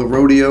all the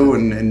rodeo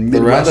and Midwest.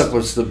 The Roundup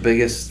was the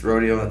biggest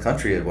rodeo in the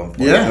country at one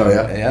point.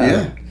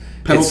 Yeah.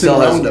 Pendleton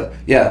Roundup.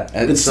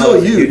 It's still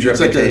a huge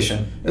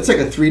reputation. It's like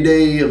a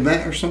 3-day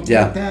event or something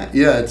like that.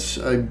 Yeah, it's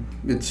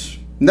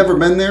never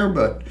been there,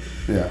 but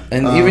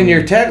and even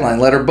your tagline,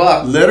 "Let her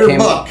buck." Let her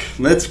buck.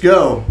 Let's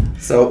go.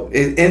 So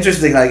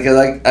interesting.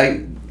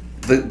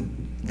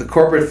 The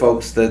corporate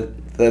folks that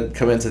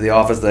come into the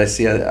office that I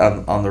see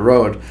on the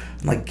road,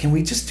 I'm like, can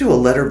we just do a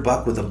let her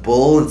buck with a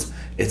bull?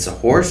 It's a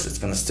horse. It's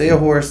going to stay a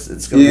horse.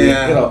 It's going to be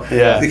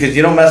because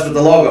you don't mess with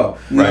the logo.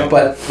 Right.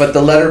 But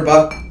the let her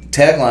buck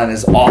tagline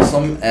is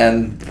awesome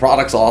and the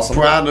product's awesome.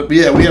 We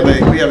have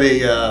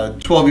a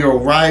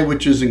 12-year-old rye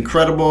which is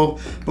incredible.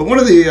 But one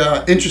of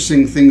the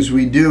interesting things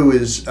we do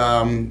is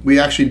we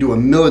actually do a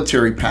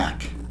military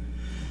pack,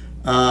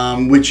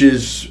 which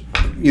is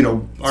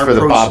for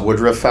the Bob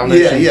Woodruff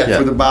Foundation. Yeah,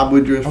 for the Bob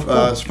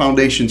Woodruff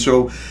Foundation.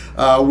 So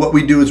what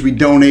we do is we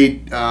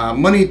donate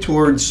money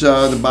towards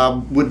the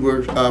Bob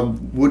Woodruff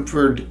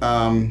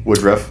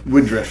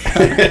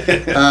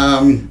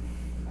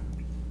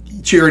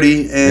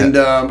charity, and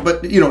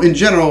but in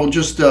general,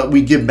 just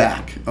we give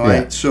back. All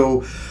right,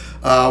 so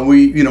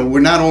we're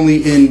not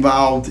only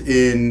involved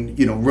in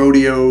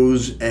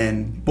rodeos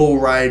and bull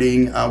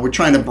riding. We're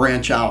trying to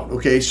branch out.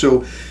 Okay,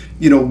 so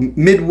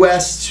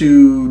Midwest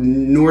to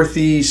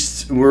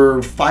Northeast,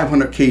 we're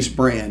 500 case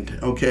brand.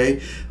 Okay,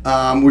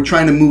 we're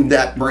trying to move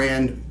that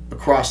brand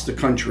across the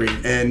country,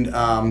 and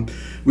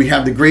we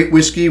have the great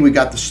whiskey. We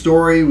got the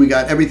story. We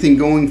got everything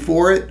going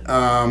for it.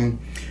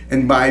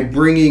 And by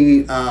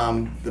bringing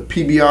the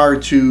PBR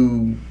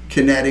to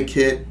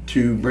Connecticut,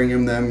 to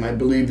bringing them, I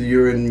believe that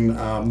you're in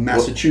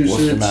Massachusetts.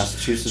 Worcester,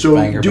 Massachusetts. So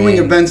Bangor, doing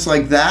Maine. events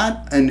like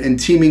that and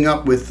teaming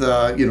up with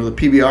the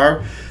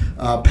PBR,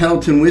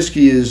 Pendleton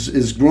Whiskey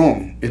is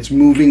growing. It's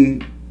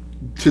moving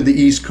to the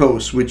East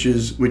Coast, which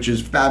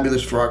is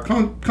fabulous for our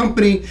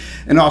company,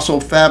 and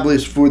also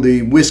fabulous for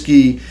the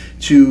whiskey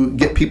to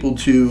get people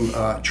to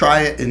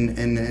try it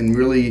and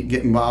really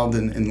get involved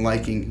in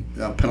liking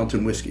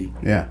Pendleton whiskey.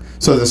 Yeah.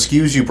 So the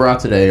SKUs you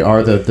brought today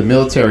are the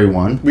military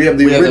one. We have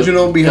the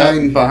original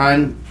behind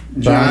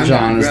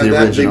John is the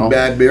original. Big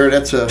bad bear.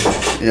 That's a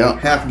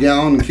half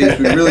gallon in case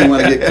we really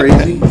want to get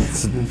crazy.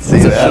 That's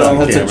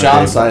a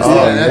John size.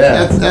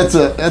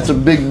 That's a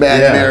big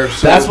bad bear.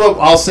 So that's what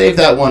I'll save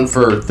that one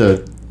for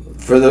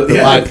For the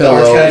My pillow.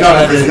 Orange County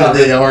No, choppers.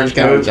 the Orange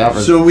County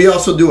choppers. So we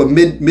also do a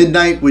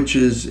midnight, which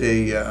is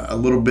a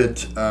little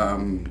bit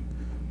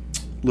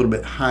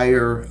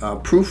higher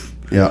proof.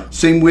 Yeah.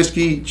 Same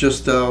whiskey,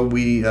 just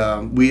we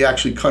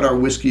actually cut our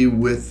whiskey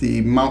with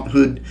the Mount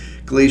Hood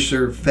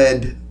glacier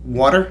fed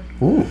water.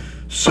 Ooh.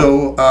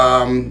 So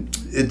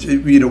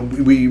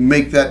we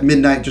make that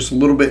midnight just a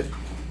little bit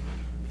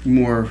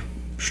more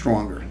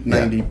stronger,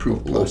 90 proof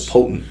A little plus,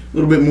 potent. a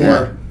little bit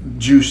more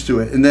juice to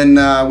it. And then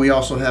we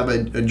also have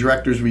a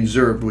Director's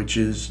Reserve, which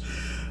is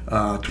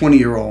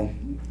 20-year-old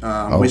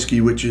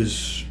whiskey, which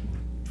is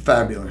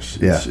fabulous.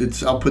 Yeah.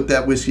 I'll put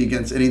that whiskey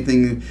against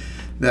anything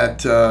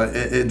that's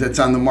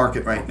on the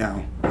market right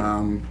now.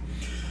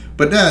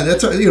 But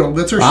that's our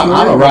story.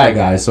 I'm a rye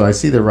guy, so I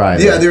see the rye.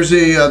 Yeah, there's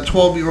a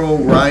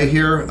 12-year-old rye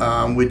here,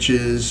 which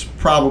is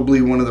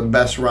probably one of the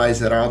best ryes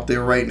that are out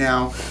there right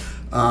now.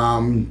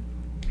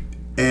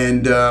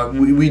 And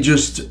we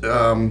just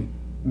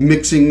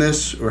mixing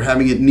this or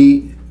having it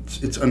neat.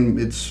 It's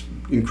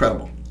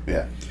incredible.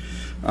 Yeah.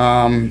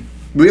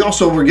 We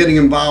also were getting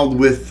involved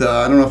with.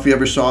 I don't know if you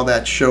ever saw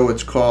that show.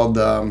 It's called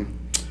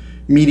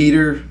Meat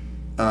Eater.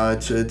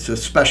 It's a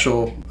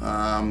special.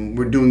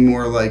 We're doing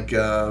more like.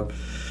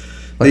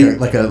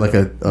 Like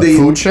a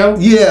food show?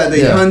 Yeah,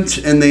 they hunt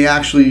and they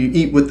actually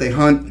eat what they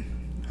hunt.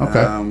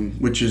 Okay.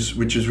 Which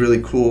is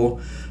really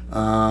cool.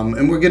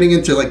 And we're getting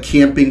into like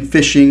camping,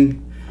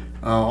 fishing,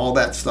 all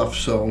that stuff.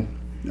 So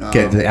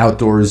Get the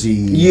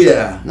outdoorsy.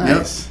 Yeah.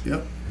 Nice.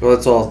 Yep. Well,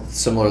 it's all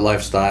similar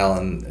lifestyle,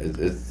 and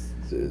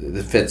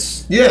it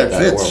fits. Yeah, it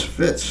that fits. world.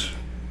 Fits.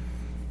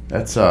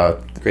 That's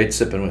Great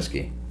sipping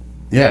whiskey.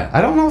 yeah.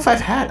 I don't know if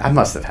I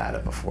must have had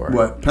it before.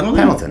 What, Pendleton?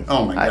 Pendleton.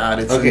 Oh my God,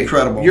 it's Okay,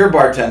 incredible. You're a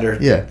bartender.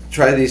 Yeah.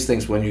 Try these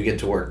things when you get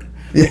to work.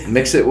 Yeah.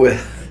 Mix it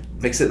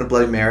in a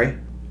Bloody Mary.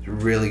 It's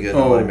really good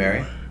in a Bloody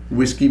Mary.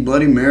 Whiskey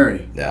Bloody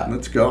Mary. Yeah.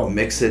 Let's go.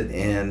 Mix it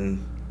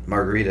in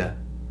margarita.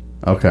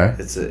 Okay.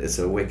 It's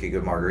a wicked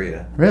good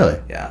margarita.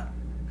 Really? Yeah.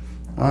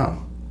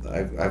 Wow.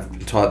 I've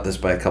been taught this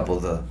by a couple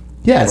of the.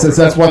 Yeah, so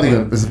that's one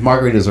thing.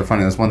 Margaritas are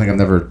funny. That's one thing I've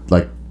never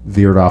like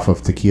veered off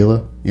of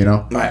tequila. You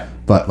know. Right.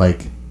 But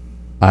like,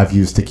 I've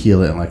used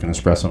tequila in like an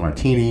espresso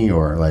martini,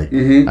 or like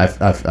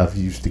I've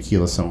used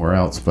tequila somewhere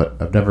else, but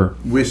I've never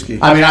Whiskey.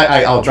 I mean,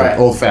 I'll drink Right.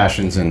 old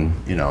fashions and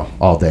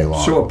all day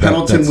long. So a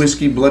Pendleton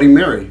Whiskey Bloody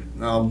Mary.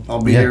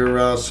 I'll be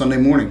here Sunday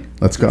morning.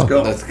 Let's go.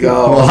 Let's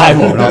go. Well, I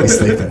won't. I'll be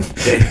sleeping.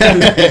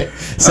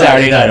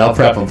 Saturday night, I'll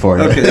prep them for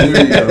you. Okay, there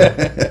you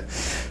go.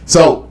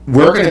 So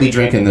we're going to be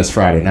drinking this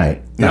Friday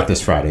night. Not Yep.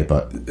 this Friday,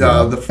 but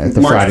The at the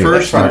March Friday,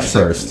 1st. March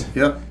 1st.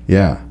 Yep.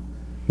 Yeah.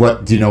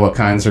 What do you know? What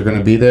kinds are going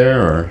to be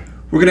there, or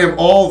We're gonna have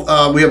all.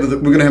 We're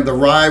gonna have the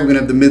rye. We're gonna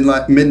have the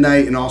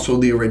midnight, and also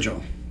the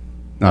original.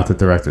 not the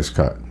director's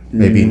cut?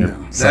 Maybe in your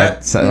No.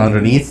 set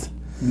underneath.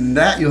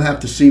 That you'll have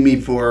to see me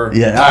for.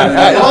 Yeah. Well,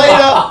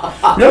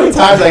 you know how many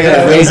times I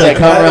got to raise that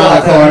come around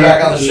the corner.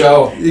 Back on the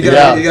show. You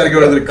gotta go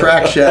to the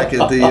crack shack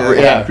at the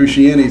Yeah.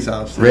 Cruciani's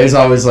house. Ray's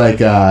always like,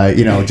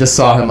 just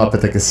saw him up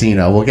at the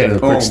casino. We'll get into a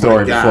quick Oh, my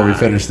story before we God.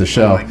 finish the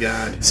show. Oh, my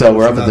God. So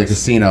we're up That's at the nuts.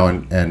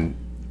 casino, and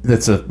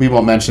we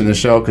won't mention the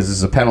show because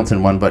it's a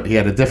Pendleton one, but he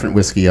had a different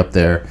whiskey up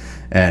there,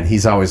 and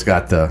he's always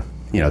got the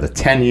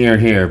 10-year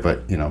here,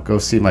 but go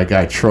see my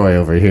guy Troy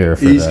over here.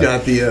 He's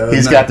got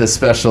the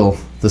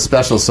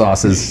special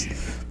sauces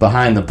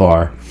behind the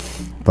bar.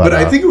 But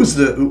I think it was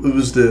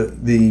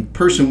the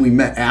person we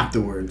met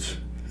afterwards,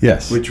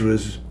 yes, which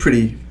was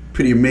pretty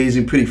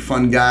amazing, pretty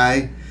fun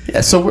guy.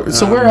 yeah. So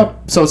we're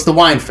up. So it's the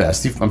Wine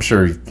Fest. I'm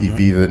sure you've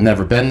either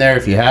never been there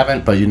if you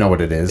haven't, but you know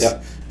what it is.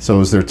 Yep. So it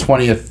was their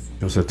 20th.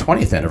 It was their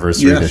 20th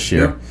anniversary Yes, this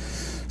year. yeah.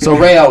 So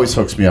Ray always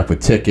hooks me up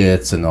with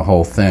tickets and the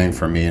whole thing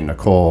for me and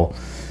Nicole.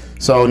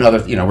 So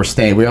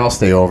we all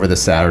stay over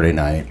this Saturday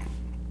night.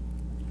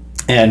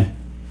 And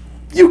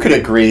you could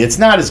agree, it's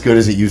not as good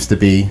as it used to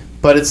be,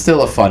 but it's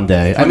still a fun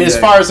day. I mean, as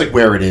far as like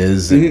where it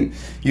is, it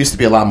used to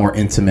be a lot more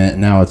intimate,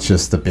 and now it's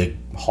just a big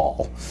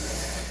hall.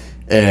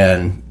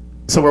 And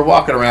so we're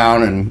walking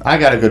around, and I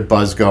got a good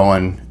buzz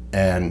going,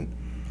 and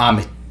I'm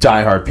a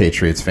diehard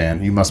Patriots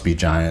fan. You must be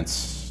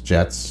Giants,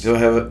 Jets. You'll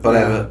have it,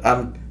 but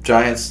I'm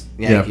Giants,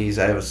 Yankees.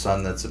 I have a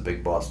son that's a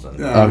big Boston.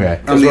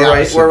 Okay. I'm the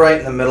opposite. We're right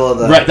in the middle of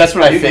the. Right, that's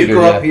what I you figured, You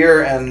grew yeah. up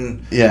here,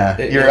 and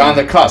Yeah, you're on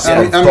the cusp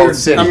of I'm both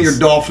cities. your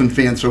Dolphin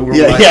fan, so we're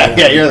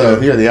Yeah, you're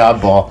the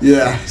oddball.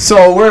 Yeah.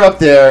 So we're up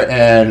there,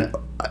 and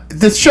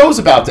the show's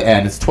about to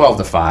end. It's 12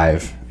 to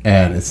 5,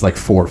 and it's like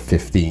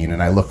 4:15,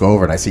 and I look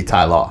over and I see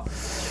Ty Law,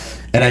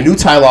 and I knew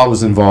Ty Law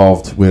was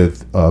involved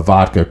with a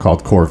vodka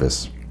called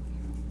Corvus,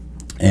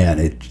 and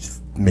it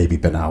maybe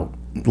been out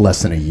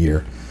less than a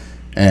year,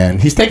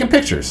 and he's taking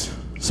pictures.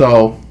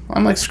 So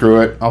I'm like, screw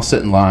it, I'll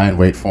sit in line,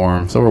 wait for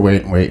him. So we're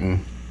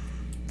waiting.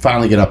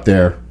 Finally get up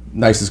there,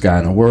 nicest guy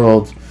in the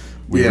world.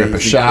 We rip a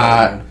he's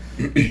shot.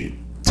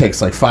 Takes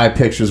like 5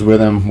 pictures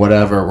with him,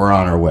 whatever, we're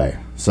on our way.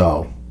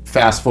 So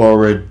fast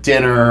forward,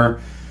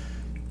 dinner,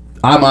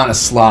 I'm on a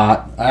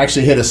slot. I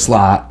actually hit a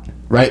slot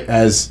right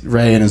as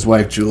Ray and his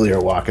wife Julie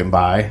are walking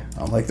by.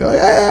 I'm like, oh,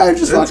 yeah, I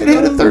just fucking hit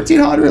a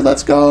 1300,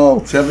 let's go.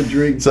 Let's have a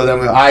drink. So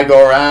then I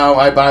go around,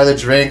 I buy the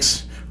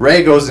drinks.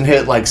 Ray goes and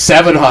hit like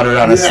 700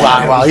 on a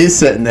slot while he's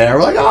sitting there.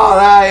 We're like,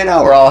 oh, you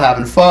know, we're all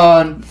having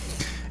fun.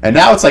 And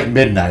now it's like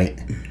midnight.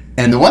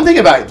 And the one thing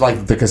about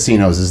like the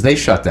casinos is they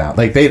shut down.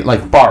 Like they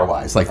bar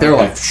wise. Like they're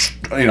like,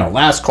 you know,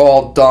 last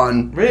call,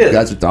 done. Really? You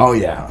guys are done. Oh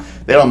yeah.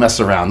 They don't mess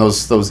around.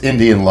 Those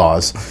Indian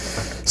laws.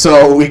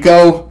 So we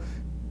go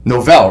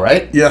Novell,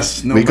 right?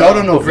 Yes, Novell. We go to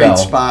Novell. Great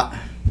spot.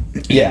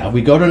 Yeah,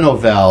 we go to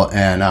Novell,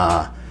 and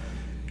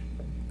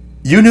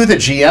you knew the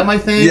GM, I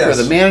think, Yes.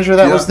 or the manager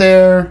that was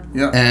there.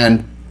 Yeah.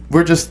 And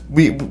we're just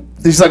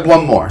there's like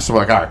one more, so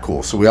we're like, all right,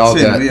 cool. So we all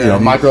get, you know,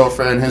 my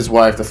girlfriend, his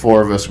wife, the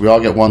four of us. We all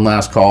get one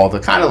last call. The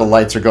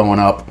lights are going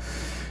up,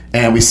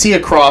 and we see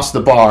across the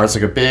bar. It's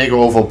like a big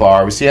oval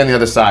bar. We see on the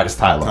other side is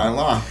Ty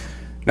Law.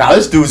 Now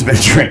this dude's been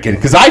drinking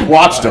because I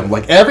watched him.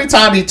 Like every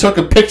time he took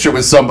a picture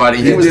with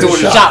somebody, he was doing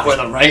a shot with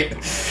them,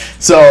 right?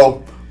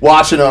 So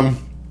watching him,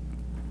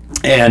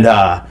 and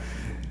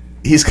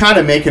he's kind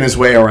of making his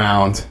way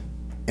around.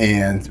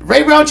 And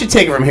Ray, why don't you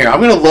take it from here? I'm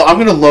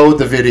gonna load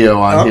the video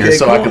on here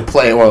so I can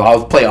play. Well,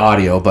 I'll play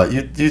audio, but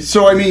you.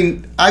 So I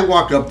mean, I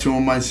walk up to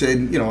him. I said,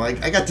 you know,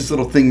 I got this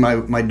little thing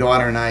my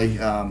daughter and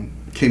I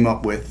came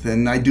up with,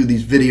 and I do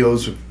these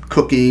videos of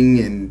cooking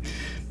and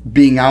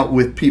being out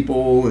with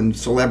people and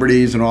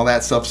celebrities and all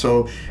that stuff.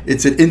 So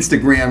it's an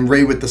Instagram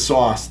Ray with the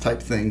sauce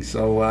type thing.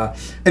 So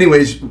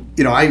anyways,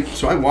 you know, I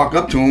walk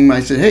up to him.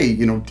 I said, hey,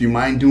 you know, do you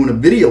mind doing a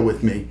video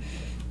with me?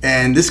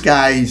 And this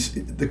guy's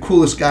the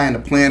coolest guy on the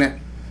planet.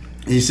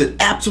 He said,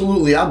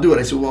 absolutely, I'll do it.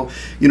 I said, well,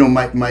 you know,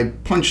 my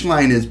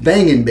punchline is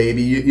banging,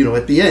 baby. You know,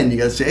 at the end, you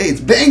got to say, hey,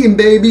 it's banging,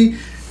 baby.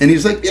 And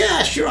he's like,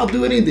 yeah, sure, I'll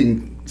do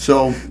anything.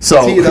 So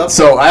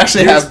I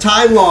actually have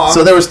Ty Law.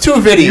 So there was two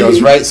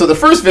videos, right? So the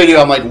first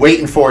video, I'm like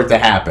waiting for it to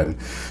happen.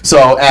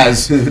 So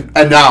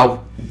and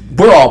now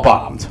we're all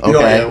bombed,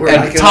 okay?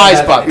 And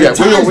Ty's bombed. Yeah,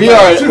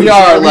 we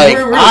are like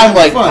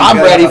I'm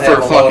ready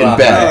for fucking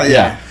bed.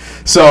 Yeah.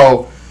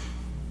 So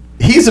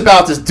he's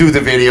about to do the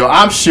video.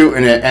 I'm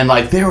shooting it, and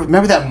like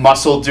remember that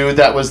muscle dude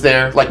that was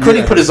there? Like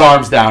couldn't he put his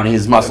arms down?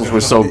 His muscles were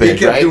so big, he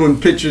kept right? doing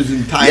pictures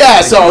and Ty. Yeah,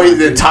 so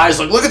Ty's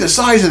like, look at the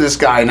size of this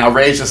guy. Now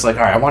Ray's just like,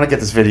 all right, I want to get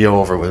this video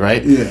over with,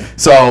 right? Yeah.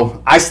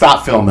 So I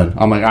stopped filming.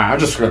 I'm like, all right, I'm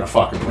just gonna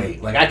fucking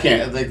wait. Like I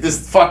can't. Like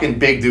this fucking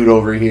big dude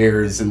over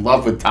here is in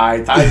love with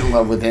Ty. Ty's in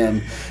love with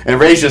him, and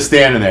Ray's just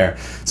standing there.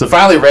 So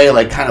finally, Ray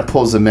like kind of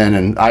pulls him in,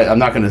 and I'm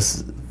not gonna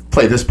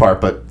play this part,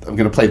 but I'm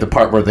gonna play the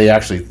part where they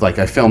actually like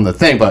I filmed the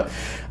thing, but.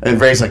 And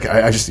Ray's like,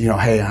 I just, you know,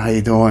 hey, how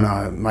you doing?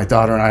 My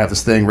daughter and I have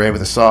this thing, Ray with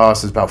the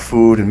sauce. It's about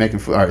food and making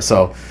food. All right,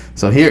 so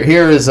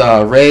here is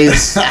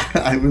Ray's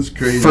I was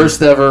crazy.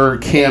 first ever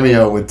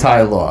cameo with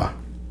Ty Law.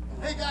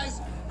 Hey guys,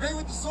 Ray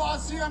with the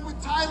sauce here. I'm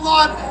with Ty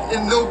Law in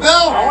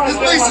Novell. This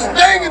place is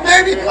banging,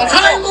 baby.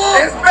 Ty Law.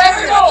 It's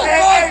banging.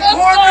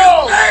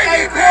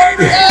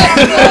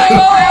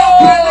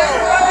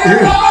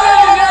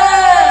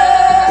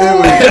 It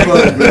was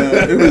fun,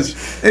 man. It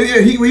was. And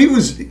yeah, he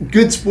was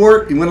good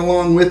sport. He went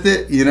along with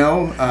it, you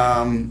know.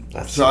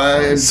 So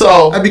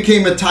I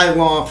became a Ty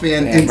Law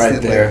fan instantly.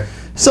 Right there.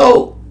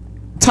 So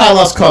Ty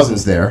Law's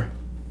cousin's there,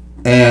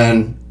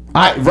 and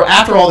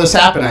after all this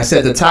happened, I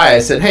said to Ty, I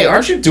said, hey,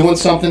 aren't you doing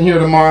something here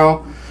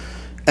tomorrow?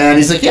 And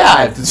he's like,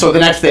 yeah. So the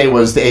next day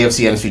was the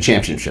AFC NFC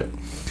Championship.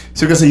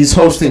 So because he's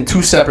hosting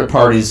two separate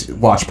parties,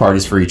 watch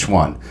parties for each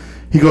one.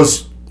 He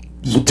goes,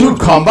 dude,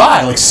 come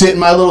by, like sit in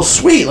my little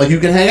suite, like you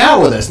can hang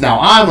out with us. Now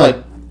I'm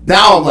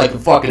like a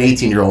fucking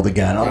 18-year-old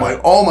again. I'm like,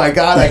 oh my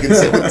god, I can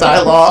sit with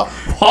Ty Law,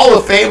 Hall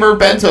of Famer,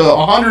 been to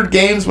 100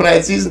 games when I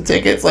had season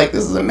tickets. Like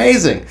this is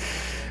amazing.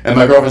 And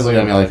my girlfriend's looking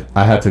at me like,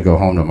 I have to go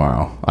home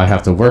tomorrow. I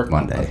have to work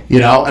Monday, you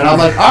know. And I'm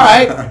like, all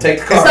right, take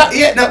the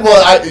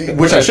car.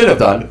 Which I should have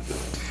done.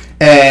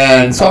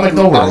 And so I'm like,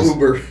 no worries.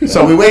 Uber.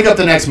 So we wake up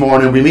the next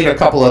morning. We meet a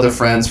couple other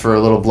friends for a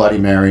little Bloody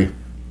Mary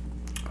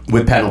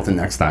with Pendleton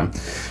next time.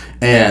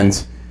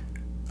 And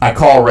I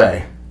call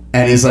Ray.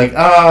 And he's like,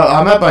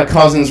 I'm at my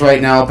cousin's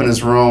right now up in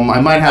his room.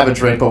 I might have a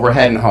drink, but we're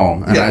heading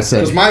home. And I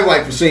said, because my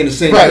wife was saying the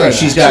same thing. Right,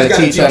 she's got to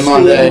teach on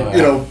Monday.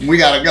 You know, we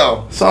got to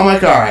go. So I'm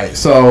like, all right.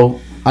 So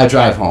I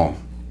drive home.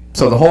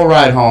 So the whole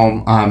ride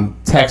home, I'm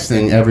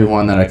texting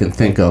everyone that I can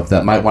think of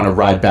that might want to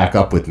ride back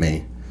up with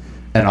me.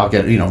 And I'll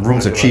get,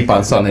 rooms are cheap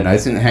on Sunday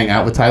nights and hang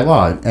out with Ty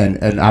Law.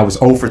 And I was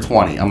 0 for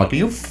 20. I'm like, are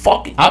you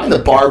fucking... I'm in the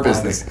bar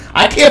business.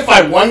 I can't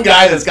find one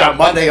guy that's got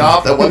Monday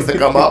off that wants to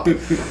come up.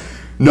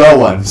 No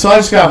one. So I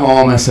just got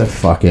home. I said,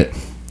 fuck it.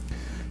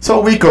 So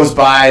a week goes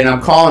by, and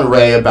I'm calling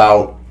Ray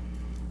about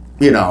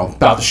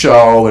the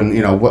show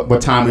and,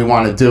 what time we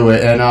want to do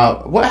it. And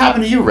what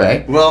happened to you,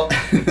 Ray? Well,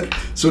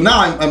 so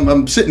now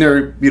I'm sitting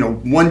there,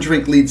 one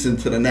drink leads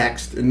into the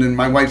next. And then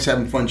my wife's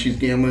having fun. She's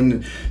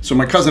gambling. So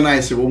my cousin and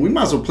I said, well, we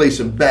might as well place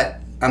a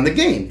bet on the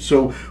game.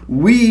 So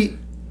we,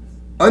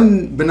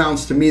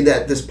 unbeknownst to me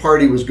that this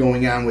party was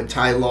going on with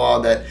Ty Law,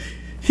 that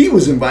he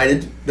was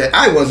invited, that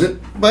I wasn't,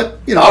 but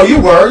Oh,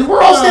 you were. You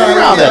were all standing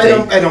around that day.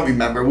 I don't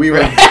remember. We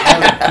were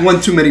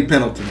one too many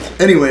Pendletons.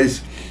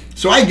 Anyways,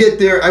 so I get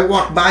there. I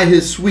walk by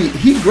his suite.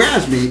 He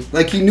grabs me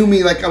like he knew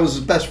me, like I was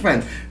his best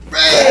friend.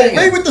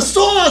 Ray with the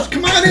sauce.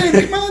 Come on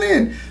in. Come on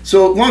in.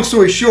 So long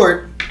story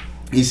short,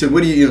 he said,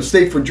 "What do you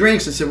stay for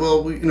drinks?" I said,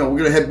 "Well, we're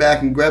going to head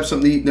back and grab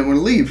something to eat, and then we're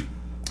going to leave.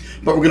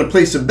 But we're going to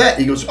place a bet."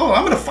 He goes, "Oh,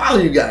 I'm going to follow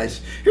you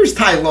guys. Here's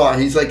Ty Law."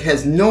 He's like,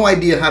 has no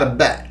idea how to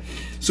bet.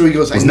 So he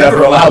goes, He's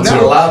never allowed to.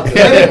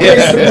 Never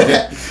placed a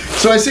bet.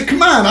 So I said,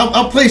 "Come on,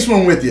 I'll place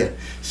one with you."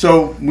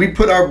 So we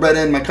put our bet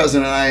in, my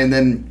cousin and I, and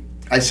then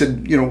I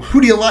said,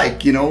 "Who do you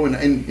like?"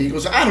 And he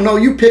goes, "I don't know,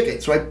 you pick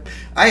it." So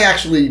I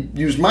actually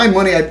used my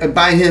money. I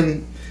buy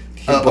him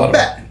a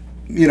bet.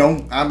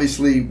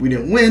 Obviously we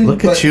didn't win.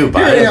 Look at you, here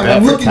I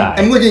am.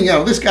 I'm looking.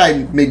 This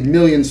guy made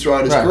millions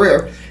throughout his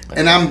career,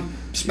 and I'm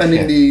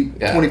spending the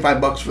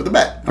 $25 for the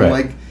bet. I'm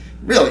like,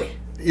 really?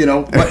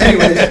 But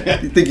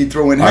anyways, you think you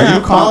throw in half? Are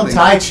you calling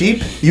Ty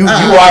cheap? You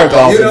are a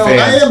Dolphin fan.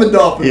 I am a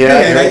Dolphin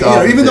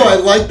fan. Even though I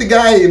like the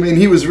guy,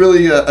 he was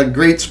really a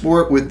great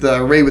sport with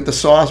Ray with the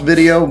Sauce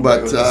video,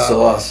 but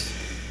sauce.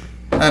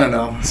 I don't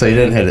know. So you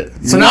didn't hit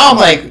it. So now I'm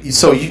like,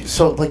 so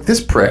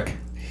this prick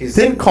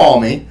didn't call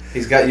me.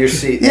 He's got your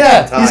seat.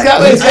 Yeah, he's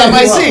got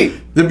my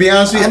seat. To be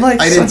honest with you,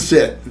 I didn't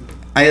sit.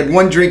 I had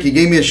one drink. He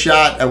gave me a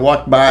shot. I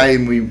walked by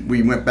and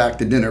we went back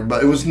to dinner.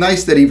 But it was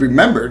nice that he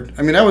remembered.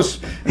 That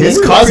was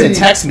his cousin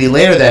texted me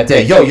later that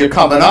day. "Yo, you're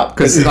coming up?"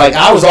 Because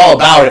I was all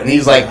about it, and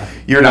he's like,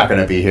 "You're not going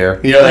to be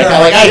here."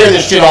 I hear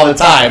this shit all the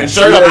time. And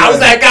sure enough, I was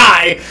that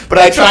guy. But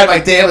I tried my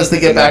damnedest to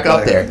get back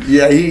up there.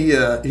 Yeah,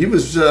 he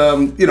was.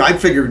 I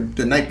figured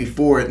the night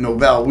before at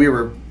Novell we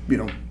were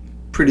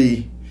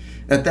pretty.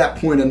 At that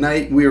point of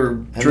night, we were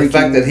drinking. The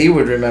fact that he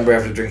would remember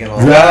after drinking all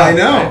that. Yeah, I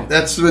know. Right.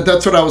 That's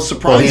what I was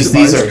surprised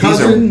about.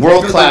 These are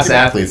world-class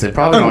athletes. They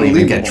probably don't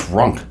even get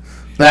drunk.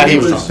 He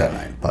was drunk that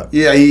night. But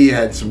yeah, he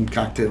had some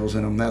cocktails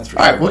in him, that's for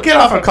sure. All right, we'll get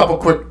off a couple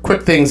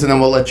quick things, and then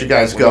we'll let you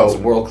guys go.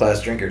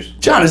 World-class drinkers.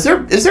 John, is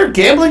there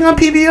gambling on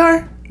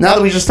PBR? Now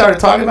that we just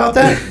started talking about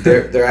that?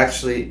 There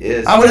actually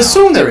is. I would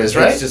assume there is,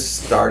 right? It's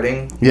just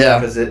starting. Yeah.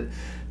 Because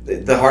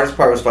the hardest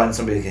part was finding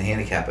somebody who can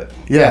handicap it.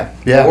 Yeah.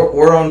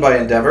 We're owned by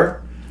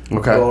Endeavor.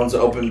 Okay. Who owns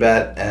Open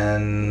Bet,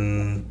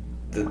 and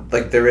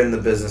they're in the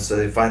business, so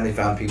they finally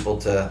found people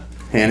to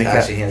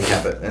actually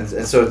handicap it, and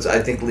so it's I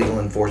think legal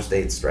in 4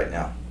 states right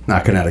now.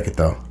 Not Connecticut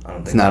though. I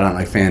don't think it's not on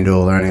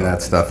FanDuel or any of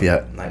that stuff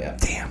yet. Not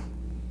yet. Damn.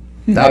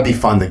 That'd be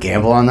fun to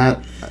gamble on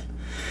that.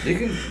 You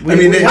can. We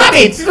do have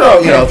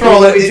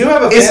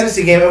a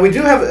fantasy game, and we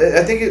do have.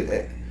 I think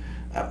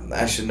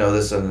I should know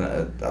this, and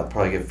I'll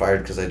probably get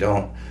fired because I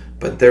don't.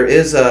 But there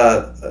is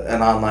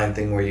an online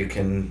thing where you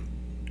can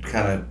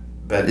kind of.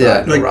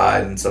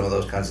 Ride and some of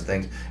those kinds of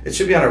things. It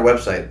should be on our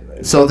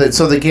website. So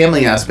the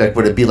gambling aspect,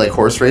 would it be like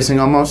horse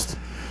racing almost,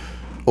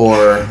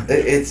 or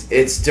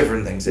it's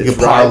different things. It's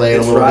parlay a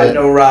little ride, bit.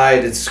 No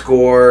ride. It's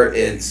score.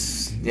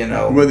 It's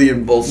whether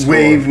you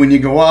wave when you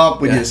go up,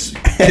 when you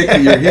kick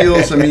with your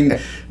heels.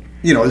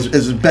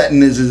 As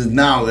betting is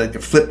now, like the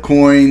flip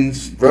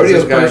coins.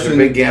 Rodeo guys are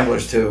big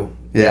gamblers too.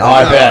 Yeah,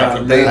 I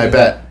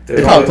bet.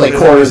 They probably play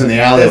quarters in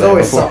the alley. There's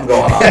always something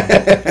going on.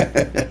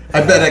 I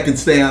bet I can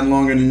stay on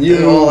longer than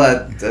you. All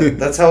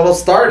that's how it'll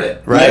start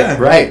it. Right.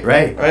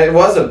 It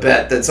was a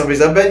bet that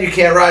somebody's. I bet you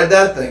can't ride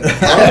that thing.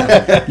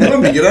 You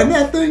want me to get on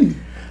that thing?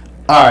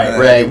 All right,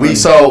 Ray. We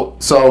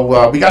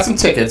got some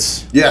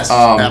tickets. Yes,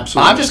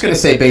 absolutely. I'm just gonna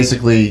say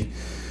basically,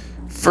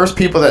 first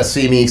people that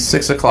see me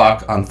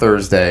 6:00 on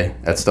Thursday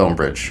at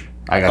Stonebridge,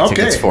 I got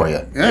tickets for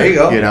you. There you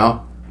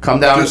go. Come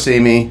down and see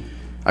me.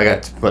 I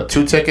got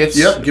 2 tickets.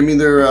 Yep. Give me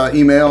their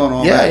email and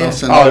all that.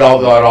 Yeah.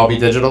 It'll all be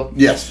digital.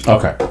 Yes.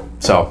 Okay.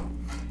 So,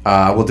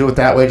 we'll do it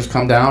that way. Just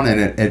come down,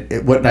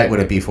 and what night would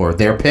it be for?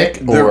 Their pick?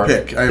 Their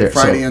pick. I have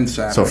Friday and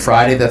Saturday. So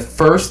Friday the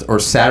 1st or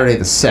Saturday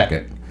the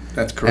 2nd.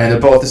 That's correct. And they're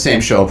both the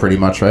same show, pretty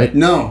much, right?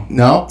 No.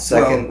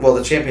 Second. Well,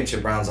 the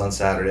championship round's on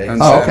Saturday.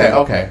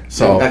 Okay.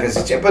 So, but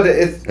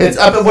it's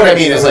what I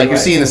mean is like you're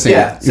seeing the same.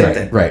 Yeah, same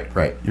thing.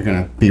 Right. You're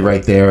gonna be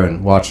right there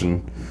and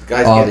watching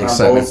guys all the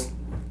excitement.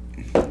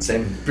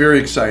 Same. Very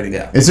exciting.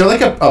 Yeah. Is there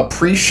like a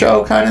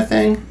pre-show kind of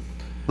thing?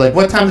 Like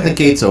what time do the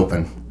gates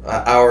open?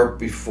 Hour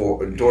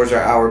before. Doors are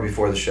an hour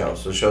before the show.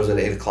 So the show's at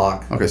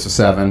 8:00. Okay, so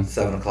 7.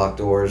 7:00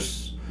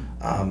 doors.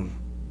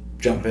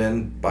 Jump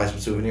in, buy some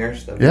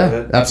souvenirs. That'd be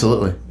good.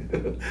 Absolutely.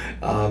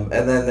 And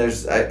then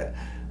there's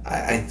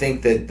I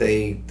think that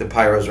the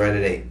pyro's right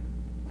at 8.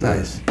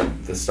 Nice.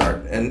 The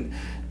start, and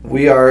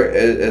we are,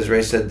 as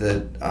Ray said,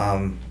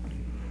 that.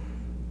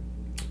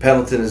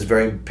 Pendleton is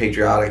very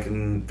patriotic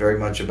and very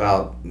much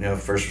about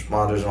first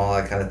responders and all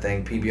that kind of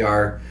thing.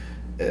 PBR,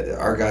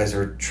 our guys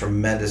are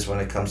tremendous when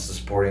it comes to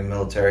supporting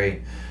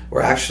military.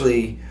 We're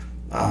actually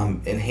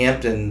in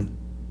Hampton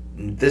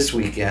this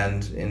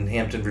weekend in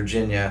Hampton,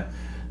 Virginia.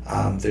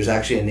 There's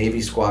actually a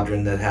Navy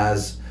squadron that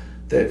has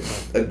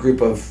a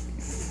group of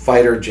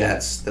fighter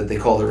jets that they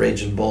call the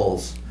Raging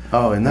Bulls.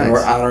 Oh, nice. And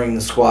we're honoring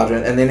the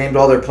squadron, and they named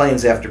all their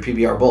planes after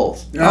PBR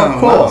Bulls. Oh,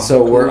 cool. Wow.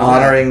 So we're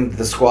honoring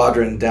the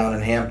squadron down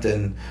in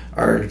Hampton.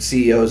 Our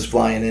CEO's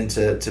flying in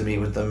to meet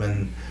with them,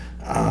 and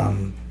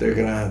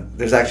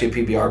there's actually a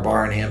PBR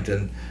bar in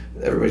Hampton.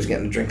 Everybody's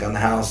getting a drink on the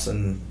house,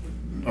 and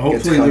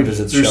hopefully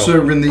they're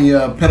serving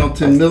the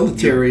Pendleton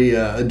military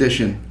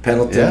edition.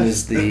 Pendleton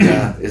is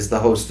the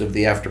host of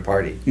the after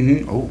party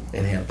in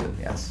Hampton.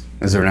 Yes.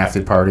 Is there an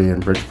after party in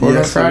Bridgeport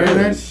Yes, on Friday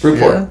there night? is.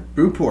 Brewport. Yeah.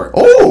 Brewport.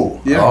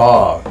 Oh! Yeah.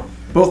 Oh,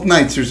 Both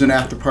nights there's an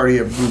after party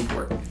at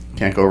Brewport.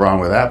 can't go wrong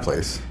with that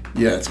place.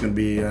 Yeah, it's going to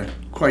be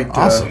quite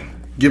Awesome.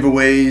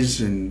 giveaways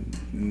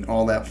and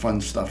all that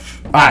fun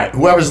stuff. All right,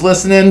 whoever's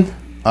listening,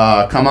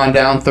 come on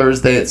down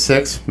Thursday at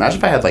 6. Imagine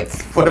if I had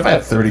what if I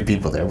had 30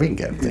 people there? We can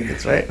get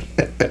tickets, right?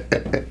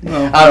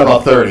 Well, I don't know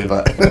about 30,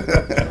 but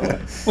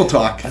we'll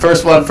talk.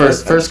 first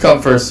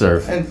come, first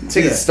serve. And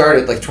tickets start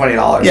at like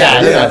 $20.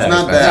 Yeah, Yeah, it's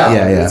not bad.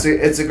 Yeah,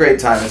 yeah. It's a great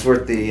time. It's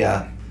worth the.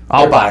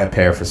 I'll buy a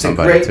pair for It's a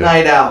somebody great too.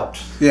 night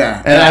out.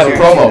 Yeah. And I have a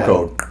Guarantee promo that.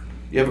 code.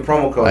 You have a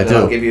promo code I that do.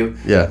 I'll give you.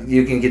 Yeah.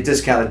 You can get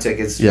discounted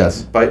tickets.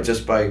 Yes. By.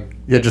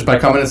 Yeah, just by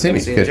coming and see me.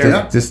 See Get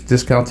Jeremy.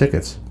 discount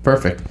tickets.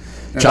 Perfect.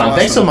 That's John,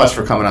 thanks so awesome. much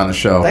for coming on the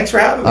show. Thanks for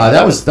having me.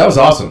 That was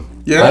awesome.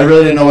 Yeah. I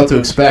really didn't know what to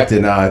expect,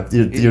 and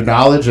your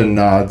knowledge and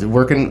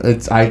working.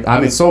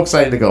 I'm so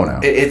excited to go now.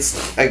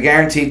 It's a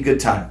guaranteed good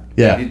time.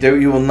 Yeah.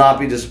 You will not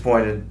be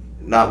disappointed,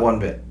 not one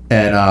bit.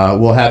 And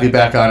we'll have you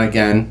back on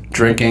again,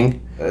 drinking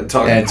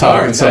Talking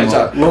some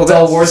Well,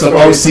 tell war some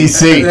stories.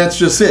 OCC. That's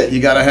just it. You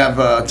got to have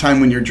a time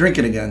when you're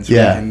drinking again. So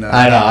Yeah, you can,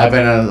 I know. I've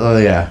been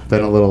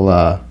a little.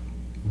 Well,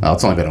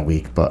 it's only been a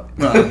week, but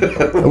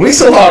well, a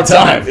week's a long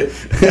time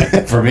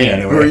for me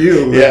anyway. For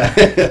you. Yeah.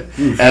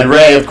 And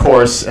Ray, of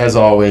course, as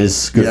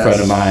always, good Yes. friend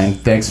of mine.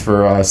 Thanks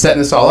for setting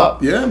this all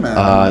up. yeah, man.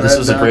 I'm This glad,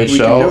 was a great we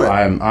can show. do it.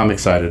 I'm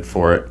excited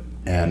for it,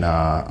 and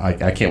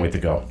I can't wait to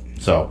go.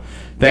 So,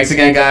 thanks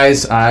again,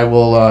 guys. I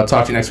will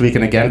talk to you next week,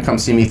 and again, come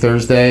see me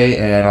Thursday,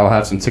 and I'll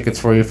have some tickets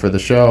for you for the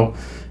show.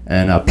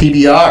 And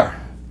PBR,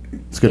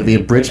 it's going to be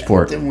in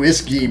Bridgeport. The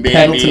whiskey, baby.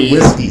 Pendleton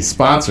Whisky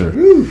sponsor.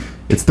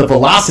 It's the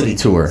Velocity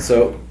Tour.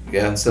 So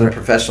yeah, instead of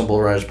professional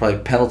bull riders, probably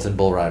Pendleton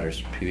bull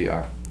riders,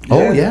 PBR.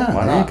 Oh yeah,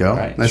 why there you not? go.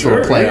 Right. Nice Sure,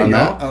 little play there on you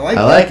that. go. I like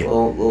like it.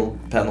 Little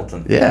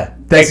Pendleton. Yeah.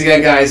 Thanks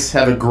again, guys.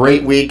 Have a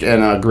great week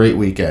and a great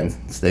weekend.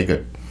 Stay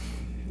good.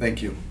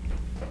 Thank you.